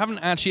thing, I haven't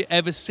actually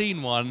ever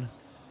seen one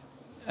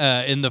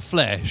in the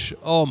flesh.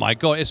 Oh my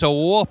God, it's a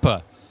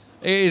whopper.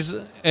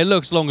 It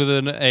looks longer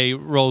than a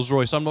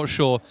Rolls-Royce, I'm not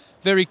sure.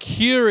 Very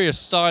curious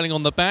styling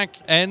on the back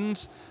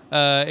end.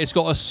 It's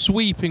got a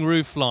sweeping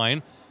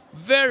roofline.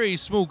 Very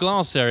small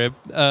glass area,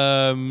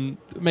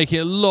 making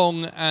it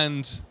long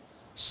and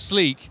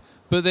sleek.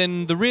 But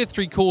then the rear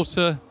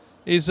three-quarter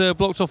is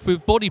blocked off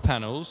with body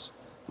panels,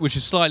 which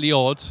is slightly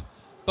odd.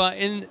 But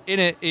in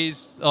it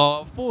is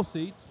 4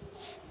 seats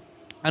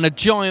and a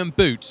giant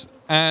boot.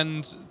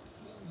 And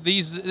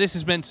this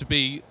is meant to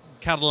be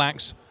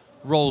Cadillac's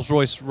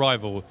Rolls-Royce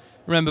rival.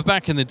 Remember,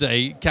 back in the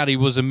day, Caddy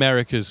was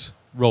America's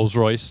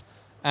Rolls-Royce,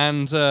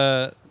 and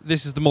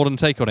this is the modern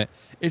take on it.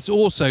 It's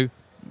also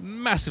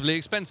massively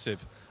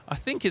expensive. I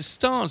think it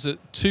starts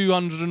at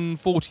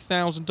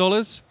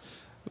 $240,000,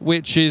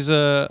 which is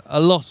a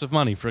lot of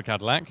money for a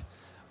Cadillac.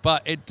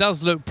 But it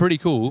does look pretty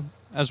cool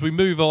as we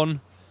move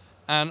on,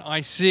 and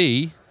I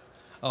see.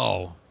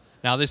 Oh,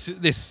 now this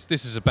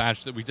is a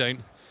badge that we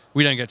don't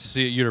get to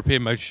see at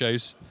European motor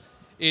shows.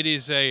 It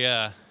is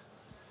an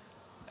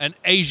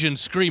Asian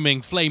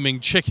screaming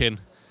flaming chicken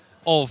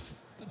of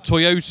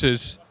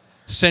Toyota's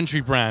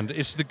Century brand.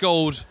 It's the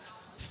gold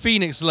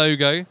Phoenix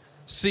logo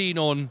seen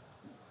on.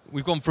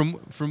 We've gone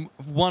from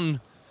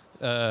one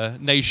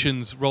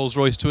nation's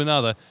Rolls-Royce to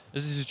another.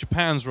 This is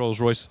Japan's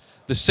Rolls-Royce,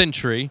 the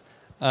Century.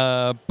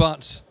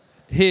 But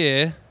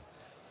here,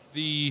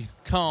 the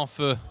car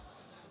for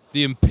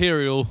the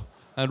imperial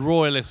and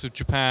royalists of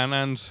Japan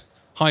and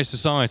high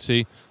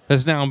society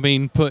has now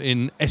been put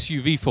in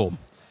SUV form.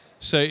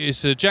 So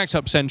it's a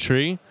jacked-up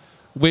Century,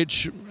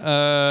 which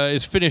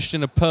is finished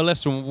in a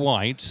pearlescent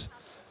white,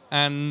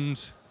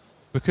 and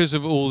because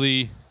of all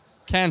the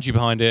kanji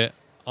behind it,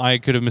 I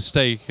could have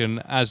mistaken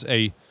as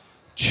a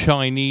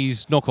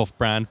Chinese knockoff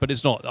brand, but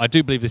it's not. I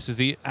do believe this is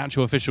the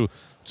actual official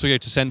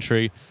Toyota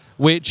Century,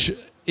 which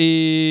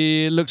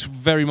looks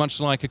very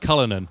much like a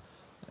Cullinan,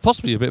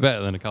 possibly a bit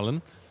better than a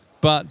Cullinan,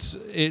 but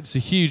it's a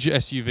huge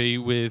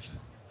SUV with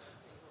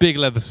big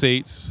leather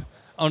seats.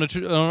 On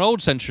an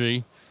old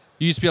Century,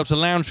 you used to be able to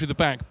lounge through the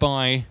back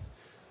by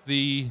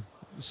the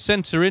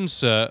center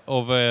insert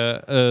of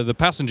the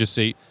passenger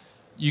seat.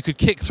 You could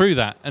kick through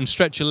that and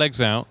stretch your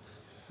legs out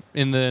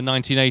in the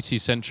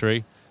 1980s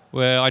Century,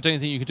 where I don't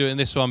think you could do it in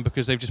this one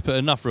because they've just put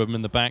enough room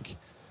in the back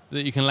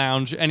that you can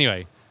lounge.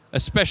 Anyway,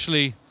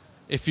 especially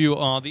if you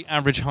are the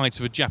average height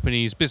of a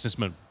Japanese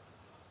businessman.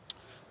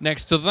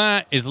 Next to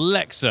that is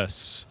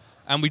Lexus.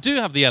 And we do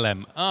have the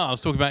LM. I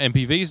was talking about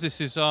MPVs. This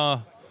is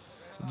the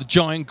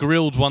giant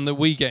grilled one that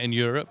we get in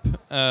Europe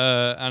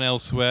and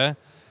elsewhere.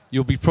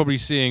 You'll be probably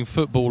seeing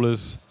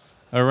footballers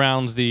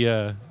around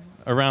the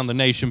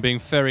nation being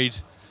ferried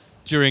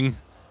during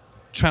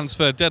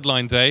transfer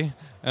deadline day,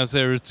 as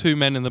there are two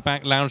men in the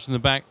back, lounged in the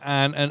back,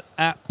 and an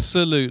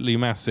absolutely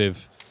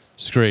massive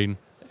screen,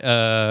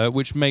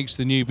 which makes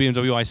the new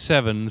BMW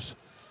i7s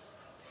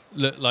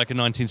look like a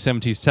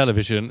 1970s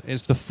television.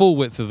 It's the full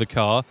width of the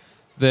car.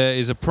 There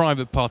is a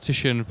private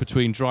partition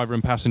between driver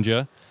and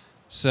passenger,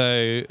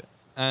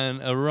 and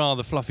a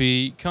rather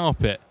fluffy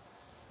carpet.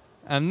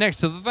 And next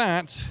to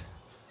that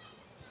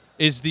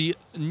is the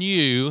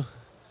new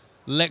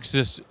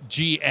Lexus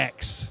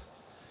GX.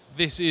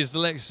 This is the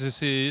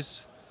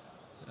Lexus's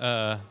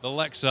the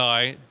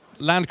Lexi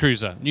Land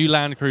Cruiser, new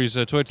Land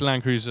Cruiser, Toyota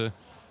Land Cruiser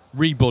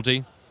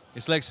rebody.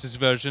 It's Lexus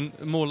version,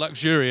 more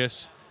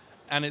luxurious,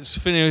 and it's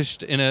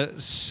finished in a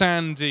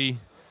sandy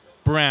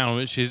brown,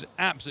 which is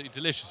absolutely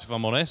delicious, if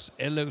I'm honest.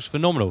 It looks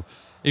phenomenal.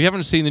 If you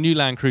haven't seen the new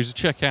Land Cruiser,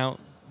 check out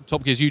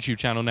Top Gear's YouTube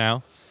channel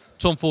now.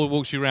 Tom Ford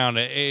walks you around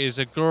it. It is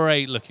a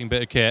great looking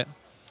bit of kit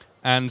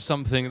and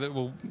something that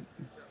will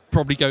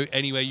probably go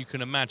anywhere you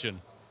can imagine.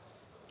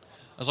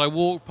 As I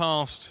walk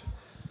past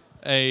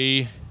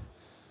a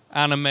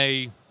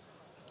anime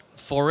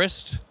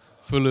forest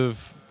full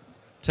of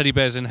teddy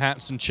bears in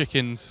hats and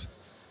chickens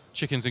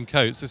in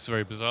coats. This is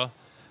very bizarre.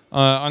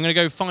 I'm going to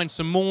go find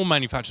some more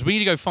manufacturers. We need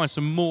to go find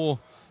some more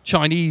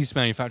Chinese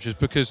manufacturers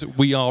because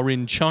we are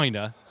in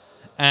China,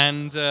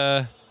 and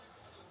the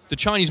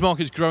Chinese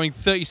market is growing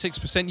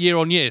 36% year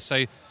on year.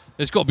 So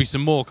there's got to be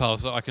some more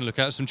cars that I can look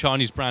at, some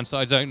Chinese brands that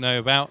I don't know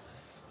about.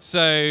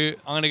 So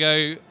I'm going to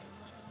go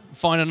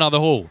find another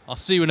haul. I'll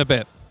see you in a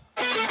bit.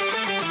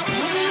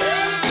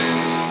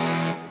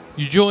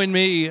 You join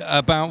me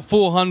about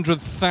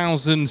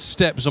 400,000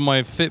 steps on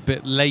my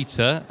Fitbit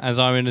later as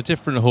I'm in a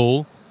different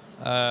hall,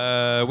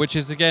 which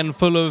is again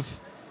full of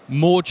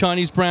more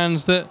Chinese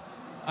brands that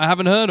I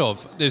haven't heard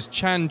of. There's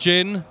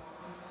Tianjin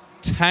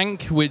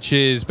Tank, which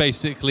is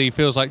basically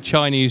feels like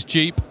Chinese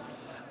Jeep.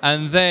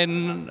 And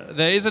then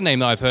there is a name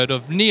that I've heard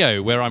of,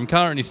 Neo, where I'm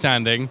currently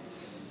standing.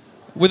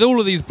 With all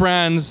of these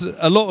brands,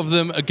 a lot of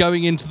them are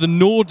going into the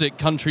Nordic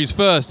countries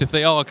first if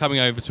they are coming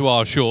over to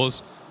our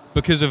shores,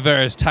 because of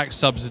various tax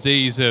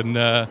subsidies and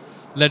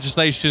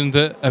legislation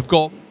that have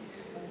got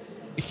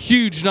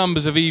huge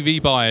numbers of EV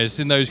buyers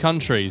in those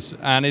countries.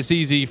 And it's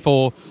easy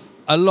for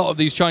a lot of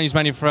these Chinese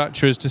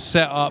manufacturers to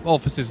set up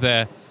offices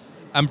there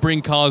and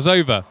bring cars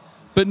over.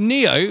 But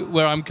Neo,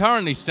 where I'm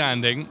currently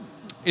standing,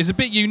 is a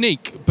bit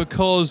unique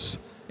because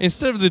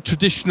instead of the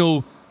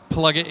traditional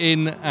plug it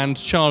in and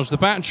charge the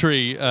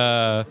battery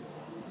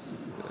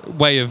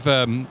way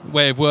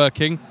of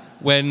working,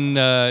 when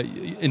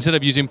instead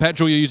of using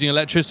petrol, you're using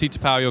electricity to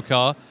power your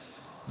car,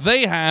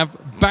 they have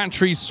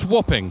battery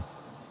swapping,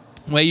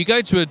 where you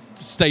go to a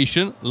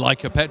station,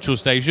 like a petrol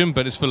station,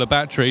 but it's full of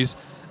batteries,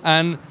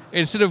 and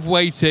instead of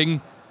waiting,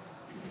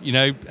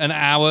 an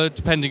hour,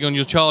 depending on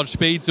your charge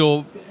speeds,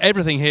 or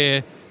everything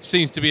here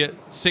seems to be at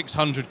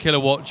 600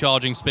 kilowatt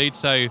charging speed,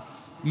 so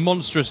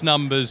monstrous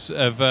numbers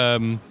of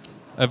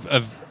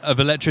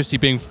electricity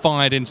being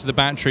fired into the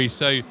battery,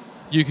 so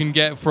you can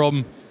get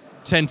from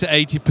 10 to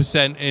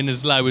 80% in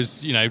as low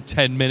as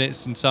 10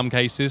 minutes in some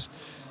cases.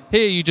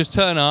 Here you just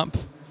turn up,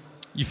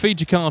 You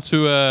feed your car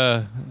to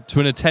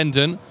an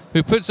attendant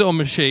who puts it on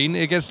machine.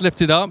 It gets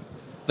lifted up.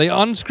 They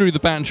unscrew the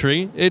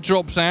battery. It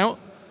drops out.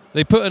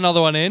 They put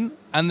another one in,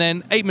 and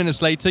then 8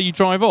 minutes later, you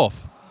drive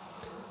off.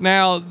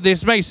 Now,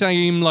 this may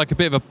seem like a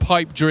bit of a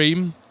pipe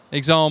dream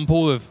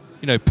example of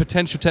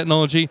potential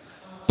technology,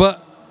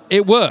 but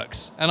it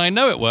works, and I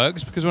know it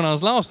works because when I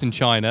was last in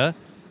China,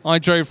 I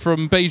drove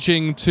from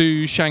Beijing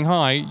to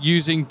Shanghai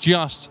using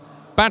just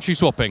battery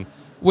swapping,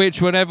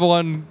 which when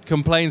everyone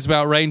complains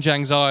about range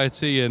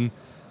anxiety and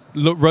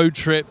road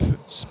trip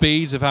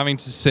speeds of having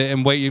to sit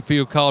and wait for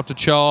your car to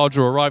charge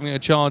or arriving at a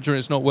charger and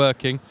it's not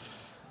working,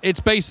 it's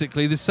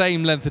basically the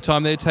same length of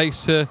time that it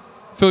takes to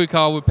fill your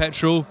car with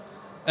petrol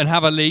and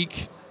have a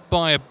leak,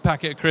 buy a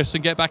packet of crisps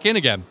and get back in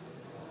again.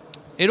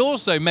 It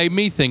also made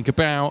me think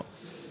about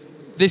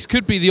this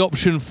could be the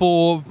option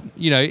for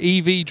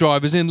EV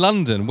drivers in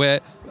London,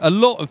 where a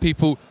lot of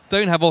people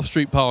don't have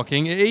off-street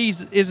parking. It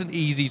isn't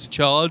easy to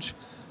charge,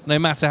 no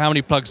matter how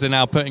many plugs they're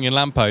now putting in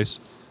lampposts.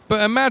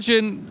 But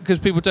imagine, because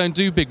people don't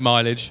do big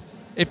mileage,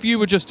 if you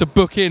were just to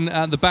book in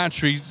at the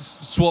battery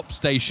swap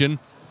station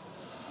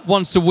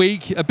once a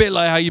week, a bit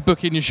like how you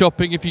book in your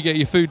shopping if you get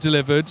your food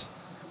delivered,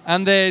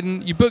 and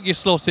then you book your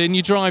slot in,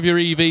 you drive your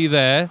EV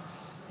there,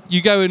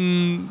 you go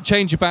and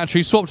change your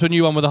battery, swap to a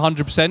new one with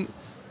 100%,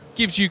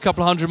 gives you a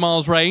couple of 100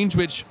 miles range,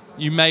 which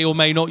you may or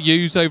may not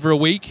use over a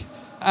week,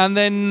 and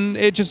then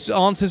it just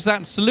answers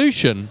that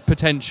solution,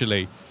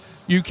 potentially.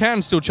 You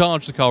can still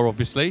charge the car,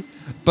 obviously,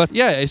 but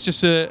yeah, it's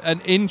just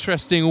an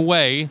interesting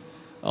way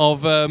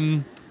of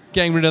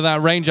getting rid of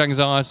that range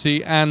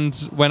anxiety, and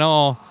when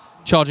our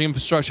charging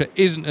infrastructure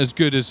isn't as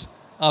good as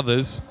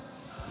others,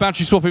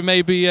 battery swapping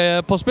may be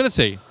a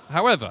possibility.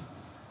 However,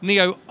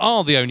 NIO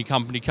are the only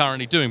company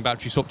currently doing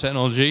battery swap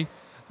technology,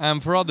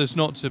 and for others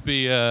not to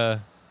be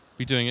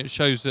doing it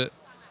shows that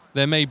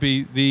there may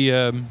be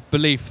the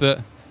belief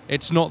that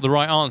it's not the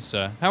right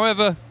answer.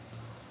 However,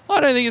 I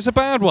don't think it's a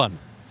bad one.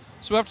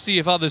 So we'll have to see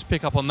if others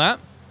pick up on that.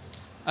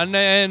 And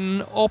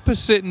then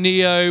opposite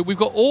NIO, we've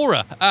got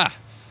Aura.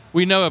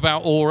 We know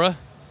about Aura.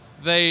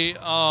 They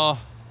are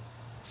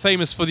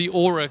famous for the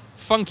Aura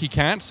Funky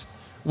Cat,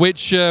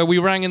 which we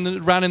ran in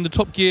the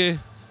Top Gear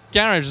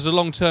garage as a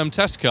long-term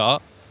test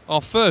car,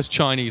 our first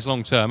Chinese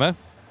long-termer,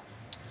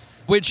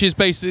 which is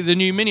basically the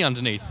new Mini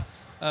underneath.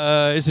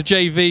 It's a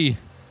JV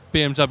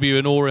BMW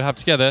and Aura have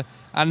together,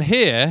 and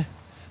here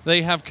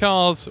they have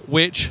cars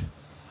which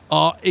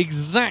are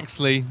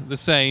exactly the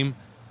same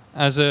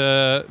as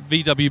a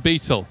VW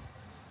Beetle.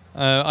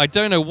 I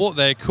don't know what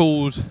they're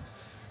called.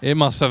 It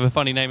must have a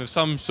funny name of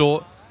some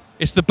sort.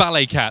 It's the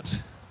Ballet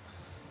Cat.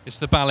 It's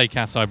the Ballet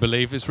Cat, I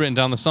believe. It's written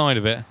down the side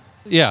of it.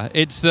 Yeah,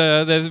 it's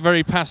they're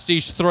very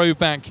pastiche,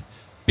 throwback,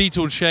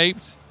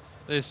 Beetle-shaped.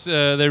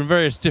 They're in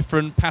various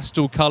different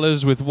pastel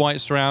colours with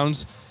white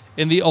surrounds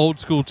in the old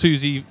school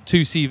 2CV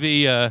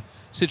Citroen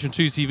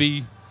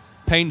 2CV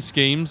paint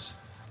schemes.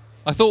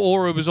 I thought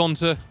Aura was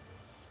onto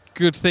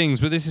good things,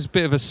 but this is a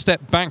bit of a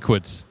step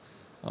backwards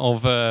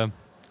of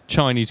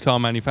Chinese car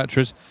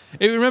manufacturers.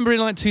 Remember in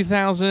like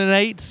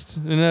 2008,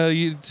 in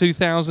the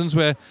 2000s,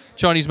 where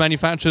Chinese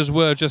manufacturers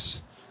were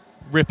just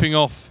ripping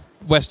off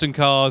Western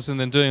cars and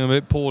then doing them a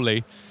bit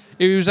poorly.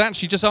 It was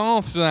actually just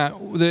after that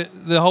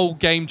the whole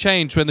game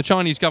changed when the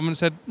Chinese government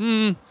said,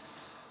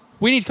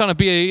 we need to kind of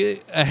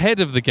be ahead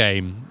of the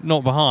game,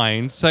 not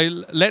behind.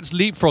 So let's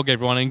leapfrog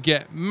everyone and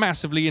get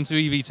massively into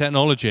EV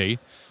technology.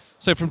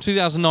 So from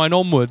 2009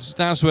 onwards,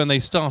 that's when they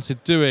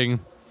started doing,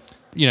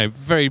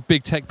 very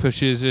big tech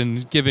pushes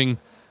and giving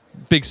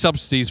big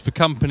subsidies for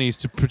companies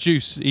to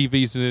produce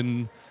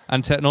EVs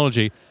and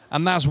technology.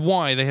 And that's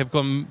why they have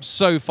gone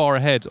so far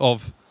ahead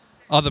of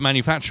other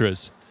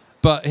manufacturers.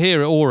 But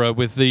here at Aura,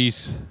 with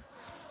these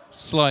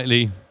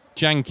slightly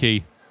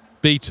janky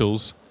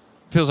Beetles,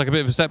 feels like a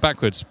bit of a step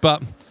backwards.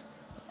 But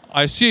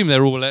I assume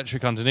they're all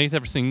electric underneath.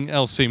 Everything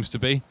else seems to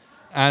be.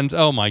 And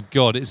oh my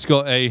God, it's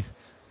got a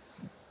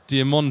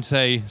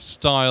Diamante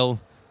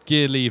style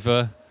gear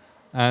lever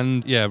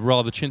and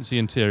rather chintzy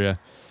interior.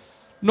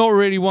 Not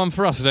really one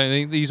for us, I don't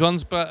think, these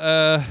ones,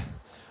 but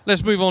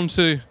let's move on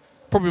to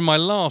probably my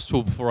last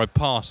tool before I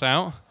pass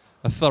out,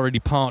 a thoroughly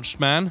parched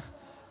man,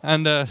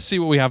 and see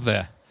what we have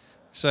there.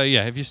 So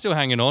if you're still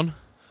hanging on,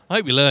 I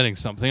hope you're learning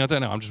something. I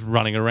don't know, I'm just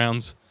running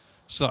around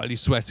slightly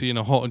sweaty in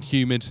a hot and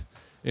humid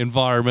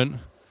environment,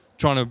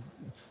 trying to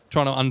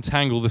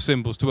untangle the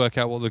symbols to work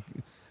out what the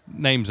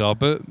names are,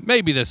 but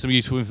maybe there's some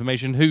useful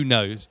information, who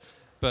knows.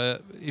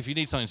 But if you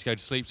need something to go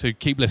to sleep to,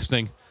 keep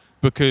listening,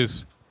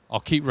 because I'll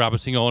keep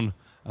rabbiting on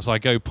as I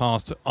go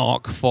past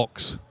Arc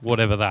Fox,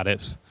 whatever that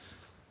is.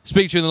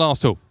 Speak to you in the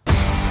last tool.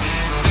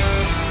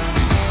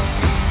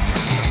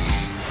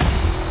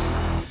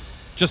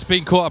 Just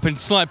been caught up in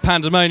slight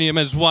pandemonium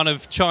as one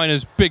of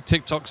China's big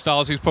TikTok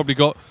stars, who's probably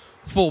got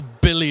 4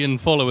 billion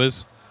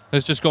followers,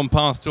 has just gone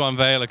past to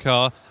unveil a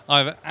car. I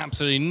have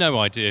absolutely no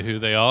idea who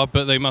they are,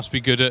 but they must be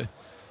good at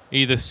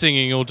either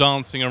singing or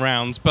dancing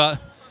around. But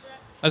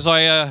as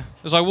I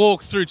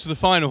walk through to the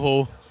final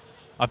hall,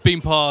 I've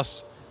been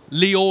past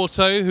Li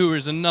Auto, who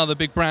is another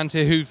big brand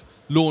here, who've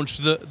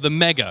launched the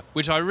Mega,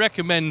 which I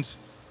recommend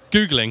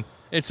Googling,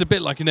 it's a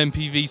bit like an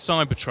MPV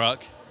Cybertruck.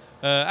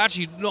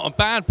 Actually, not a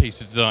bad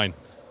piece of design,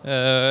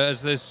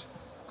 as there's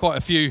quite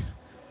a few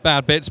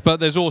bad bits, but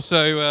there's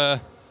also,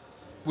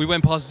 we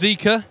went past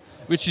Zeekr,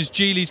 which is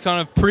Geely's kind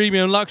of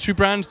premium luxury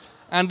brand,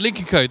 and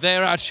Lynk & Co.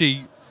 They're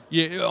actually,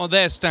 on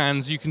their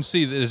stands, you can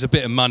see that there's a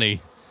bit of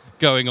money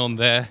going on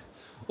there,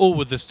 all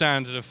with the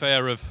standard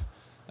affair of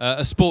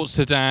a sports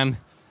sedan,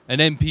 an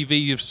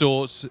MPV of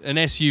sorts, an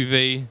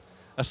SUV,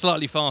 a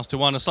slightly faster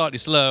one, a slightly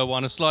slower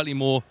one, a slightly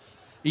more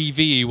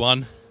EV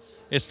one.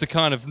 It's the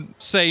kind of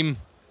same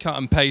cut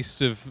and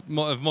paste of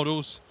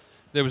models.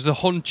 There was the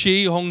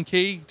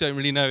Honki, don't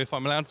really know if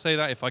I'm allowed to say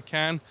that, if I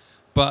can,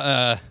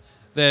 but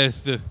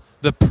there's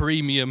the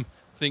premium,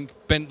 think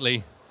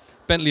Bentley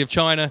of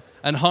China,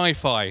 and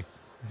Hi-Fi,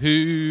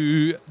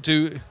 who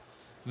do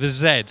the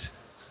Z,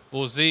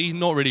 or Z,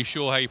 not really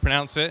sure how you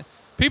pronounce it.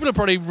 People are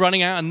probably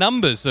running out of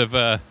numbers of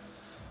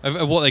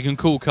what they can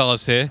call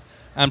cars here,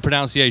 and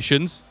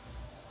pronunciations.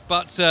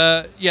 But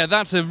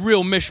that's a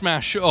real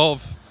mishmash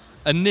of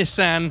a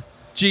Nissan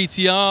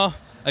GTR,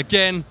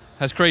 again,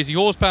 has crazy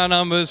horsepower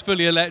numbers,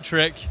 fully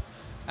electric,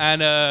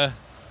 and a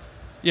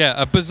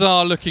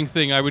bizarre looking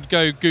thing. I would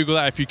go Google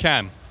that if you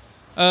can.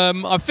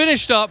 I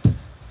finished up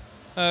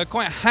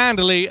quite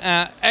handily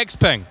at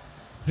XPeng,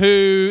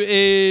 who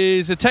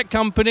is a tech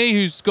company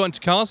who's got into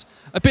cars,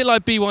 a bit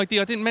like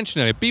BYD. I didn't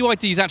mention it.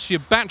 BYD is actually a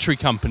battery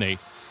company,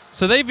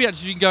 so they've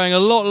actually been going a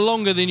lot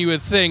longer than you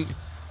would think.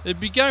 They've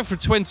been going for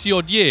 20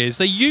 odd years.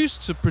 They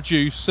used to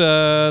produce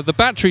the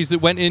batteries that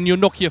went in your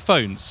Nokia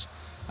phones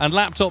and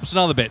laptops and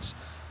other bits,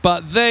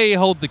 but they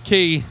hold the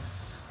key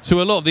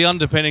to a lot of the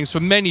underpinnings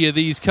for many of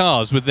these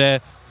cars with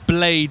their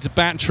Blade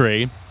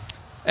battery.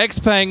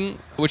 XPeng,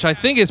 which I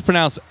think is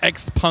pronounced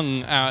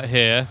XPeng out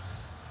here,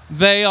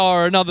 they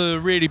are another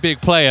really big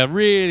player,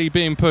 really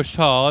being pushed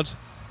hard.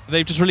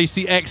 They've just released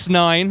the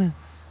X9,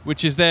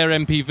 which is their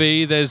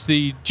MPV. There's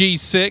the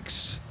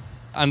G6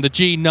 and the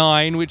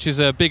G9, which is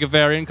a bigger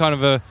variant, kind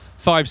of a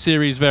 5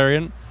 Series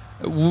variant.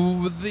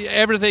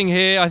 Everything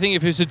here, I think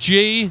if it's a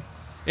G,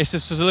 it's a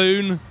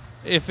saloon.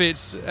 If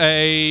it's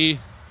a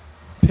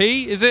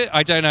P, is it?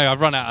 I don't know.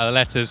 I've run out of the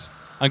letters.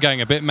 I'm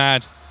going a bit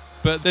mad.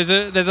 But there's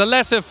a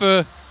letter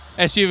for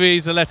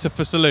SUVs, a letter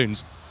for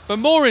saloons. But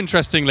more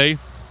interestingly,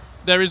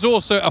 there is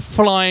also a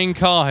flying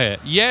car here.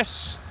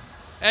 Yes,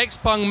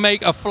 XPeng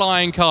make a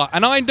flying car.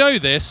 And I know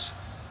this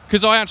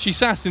because I actually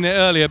sat in it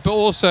earlier, but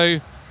also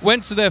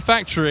went to their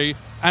factory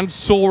and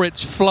saw it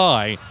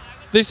fly.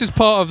 This is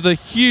part of the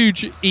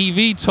huge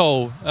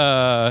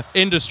eVTOL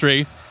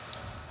industry,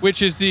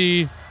 which is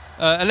the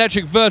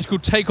electric vertical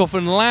takeoff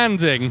and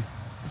landing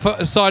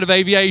side of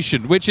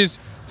aviation, which is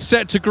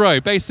set to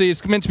grow. Basically,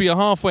 it's meant to be a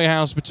halfway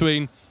house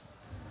between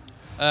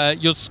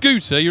your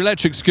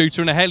electric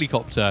scooter, and a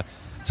helicopter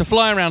to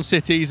fly around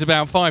cities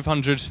about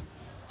 500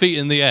 feet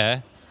in the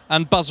air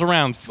and buzz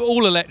around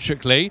all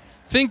electrically.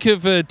 Think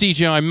of a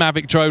DJI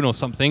Mavic drone or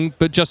something,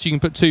 but just you can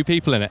put 2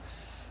 people in it.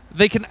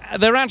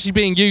 They're actually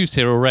being used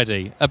here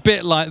already, a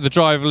bit like the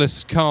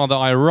driverless car that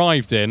I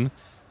arrived in.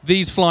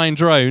 These flying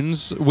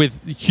drones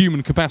with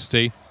human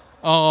capacity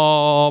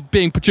are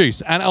being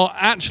produced and are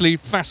actually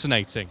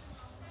fascinating.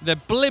 They're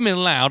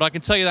blimmin' loud, I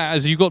can tell you that,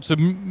 as you've got to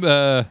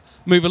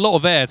move a lot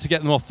of air to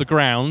get them off the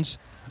ground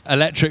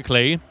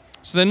electrically.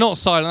 So they're not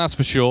silent, that's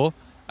for sure.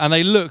 And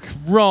they look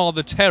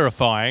rather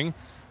terrifying,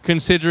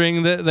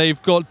 considering that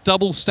they've got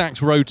double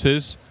stacked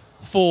rotors,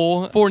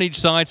 four on each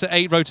side, so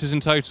 8 rotors in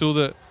total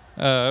that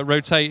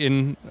rotate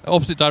in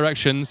opposite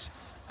directions.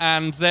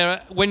 And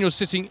they're, when you're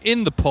sitting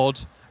in the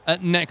pod,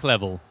 at neck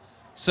level.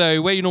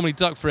 So where you normally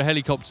duck for a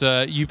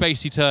helicopter, you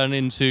basically turn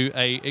into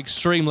a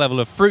extreme level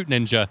of Fruit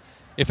Ninja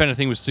if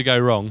anything was to go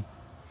wrong.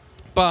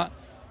 But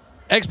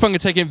XPeng are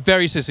taking it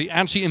very seriously.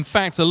 Actually, in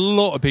fact, a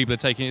lot of people are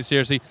taking it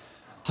seriously.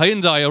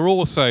 Hyundai are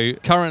also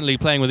currently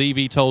playing with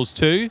eVTOLs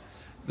too.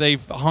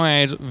 They've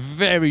hired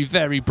very,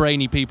 very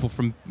brainy people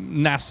from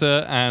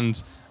NASA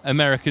and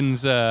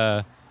Americans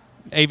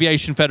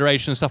Aviation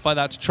Federation and stuff like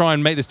that to try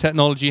and make this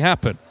technology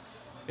happen.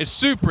 It's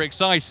super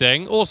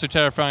exciting, also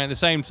terrifying at the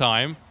same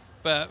time,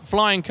 but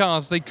flying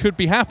cars, they could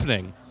be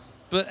happening.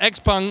 But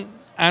XPeng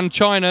and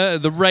China,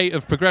 at the rate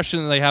of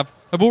progression that they have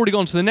already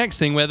gone to the next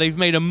thing, where they've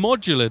made a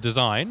modular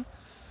design,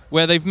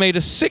 where they've made a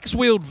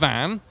 6-wheeled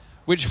van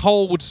which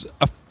holds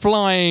a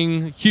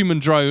flying human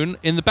drone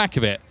in the back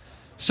of it.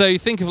 So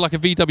think of like a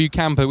VW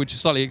camper, which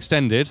is slightly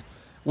extended,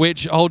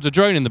 which holds a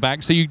drone in the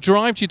back. So you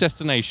drive to your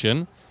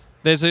destination.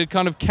 There's a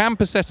kind of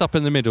camper set up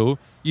in the middle.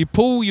 You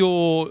pull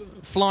your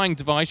flying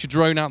device, your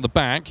drone, out the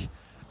back,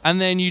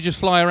 and then you just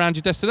fly around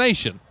your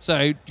destination.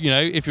 So,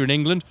 if you're in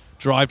England,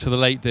 drive to the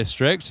Lake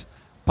District,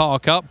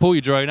 park up, pull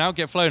your drone out,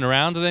 get flown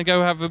around, and then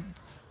go have a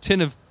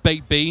tin of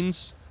baked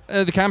beans,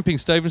 the camping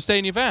stove, and stay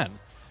in your van.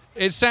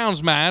 It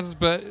sounds mad,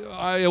 but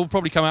it will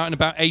probably come out in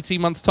about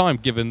 18 months' time,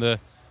 given the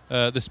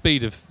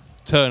speed of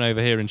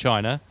turnover here in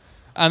China.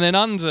 And then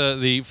under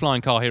the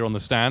flying car here on the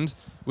stand,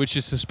 which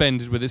is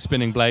suspended with its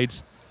spinning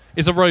blades,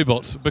 is a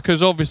robot,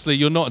 because obviously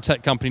you're not a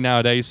tech company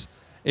nowadays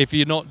if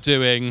you're not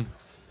doing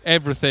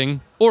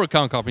everything, or a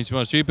car company to be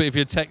honest with you, but if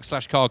you're a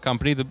tech/car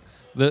company,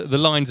 the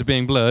lines are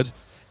being blurred.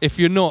 If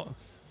you're not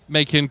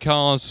making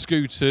cars,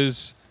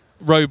 scooters,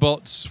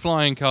 robots,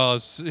 flying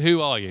cars,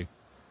 who are you?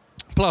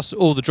 Plus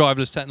all the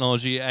driverless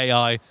technology,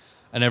 AI,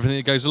 and everything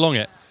that goes along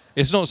it.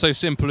 It's not so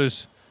simple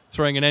as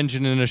throwing an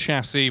engine in a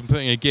chassis,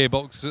 putting a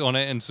gearbox on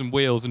it and some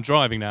wheels and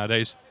driving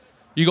nowadays.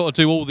 You got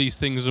to do all these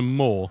things and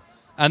more,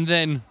 and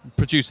then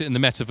produce it in the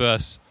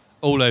metaverse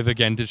all over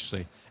again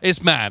digitally.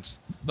 It's mad.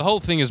 The whole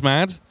thing is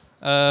mad,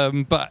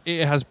 but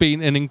it has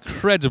been an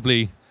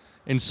incredibly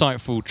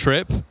insightful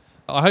trip.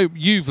 I hope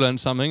you've learned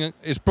something.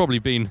 It's probably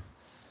been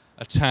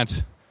a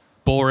tad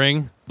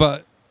boring,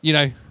 but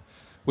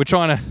we're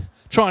trying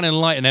to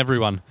enlighten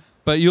everyone.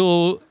 But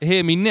you'll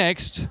hear me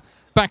next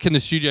back in the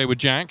studio with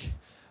Jack,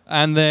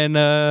 and then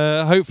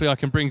hopefully I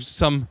can bring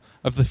some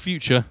of the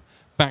future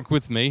back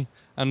with me,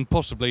 and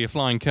possibly a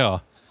flying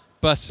car.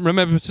 But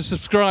remember to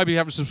subscribe if you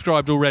haven't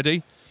subscribed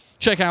already.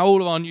 Check out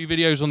all of our new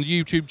videos on the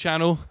YouTube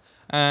channel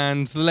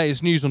and the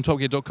latest news on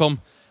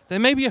topgear.com. There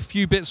may be a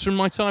few bits from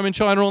my time in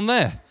China on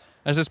there,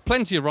 as there's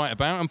plenty to write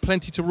about and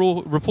plenty to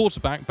report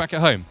about back at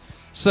home.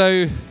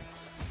 So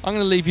I'm going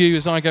to leave you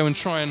as I go and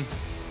try and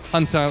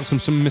hunt out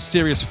some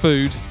mysterious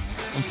food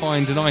and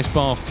find an ice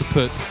bath to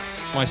put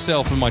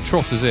myself and my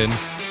trotters in.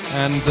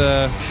 And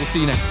we'll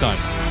see you next time.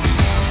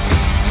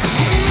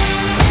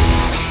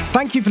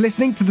 Thank you for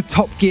listening to the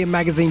Top Gear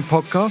Magazine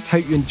podcast.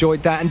 Hope you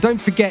enjoyed that. And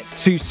don't forget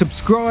to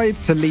subscribe,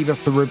 to leave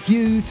us a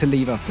review, to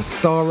leave us a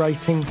star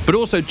rating. But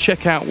also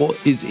check out what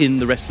is in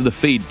the rest of the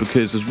feed,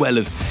 because as well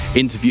as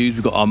interviews,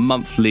 we've got our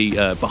monthly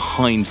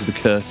behind the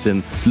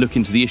curtain look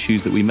into the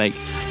issues that we make.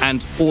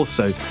 And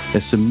also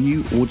there's some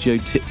new audio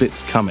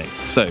tidbits coming.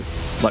 So,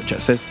 like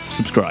Jack says,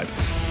 subscribe.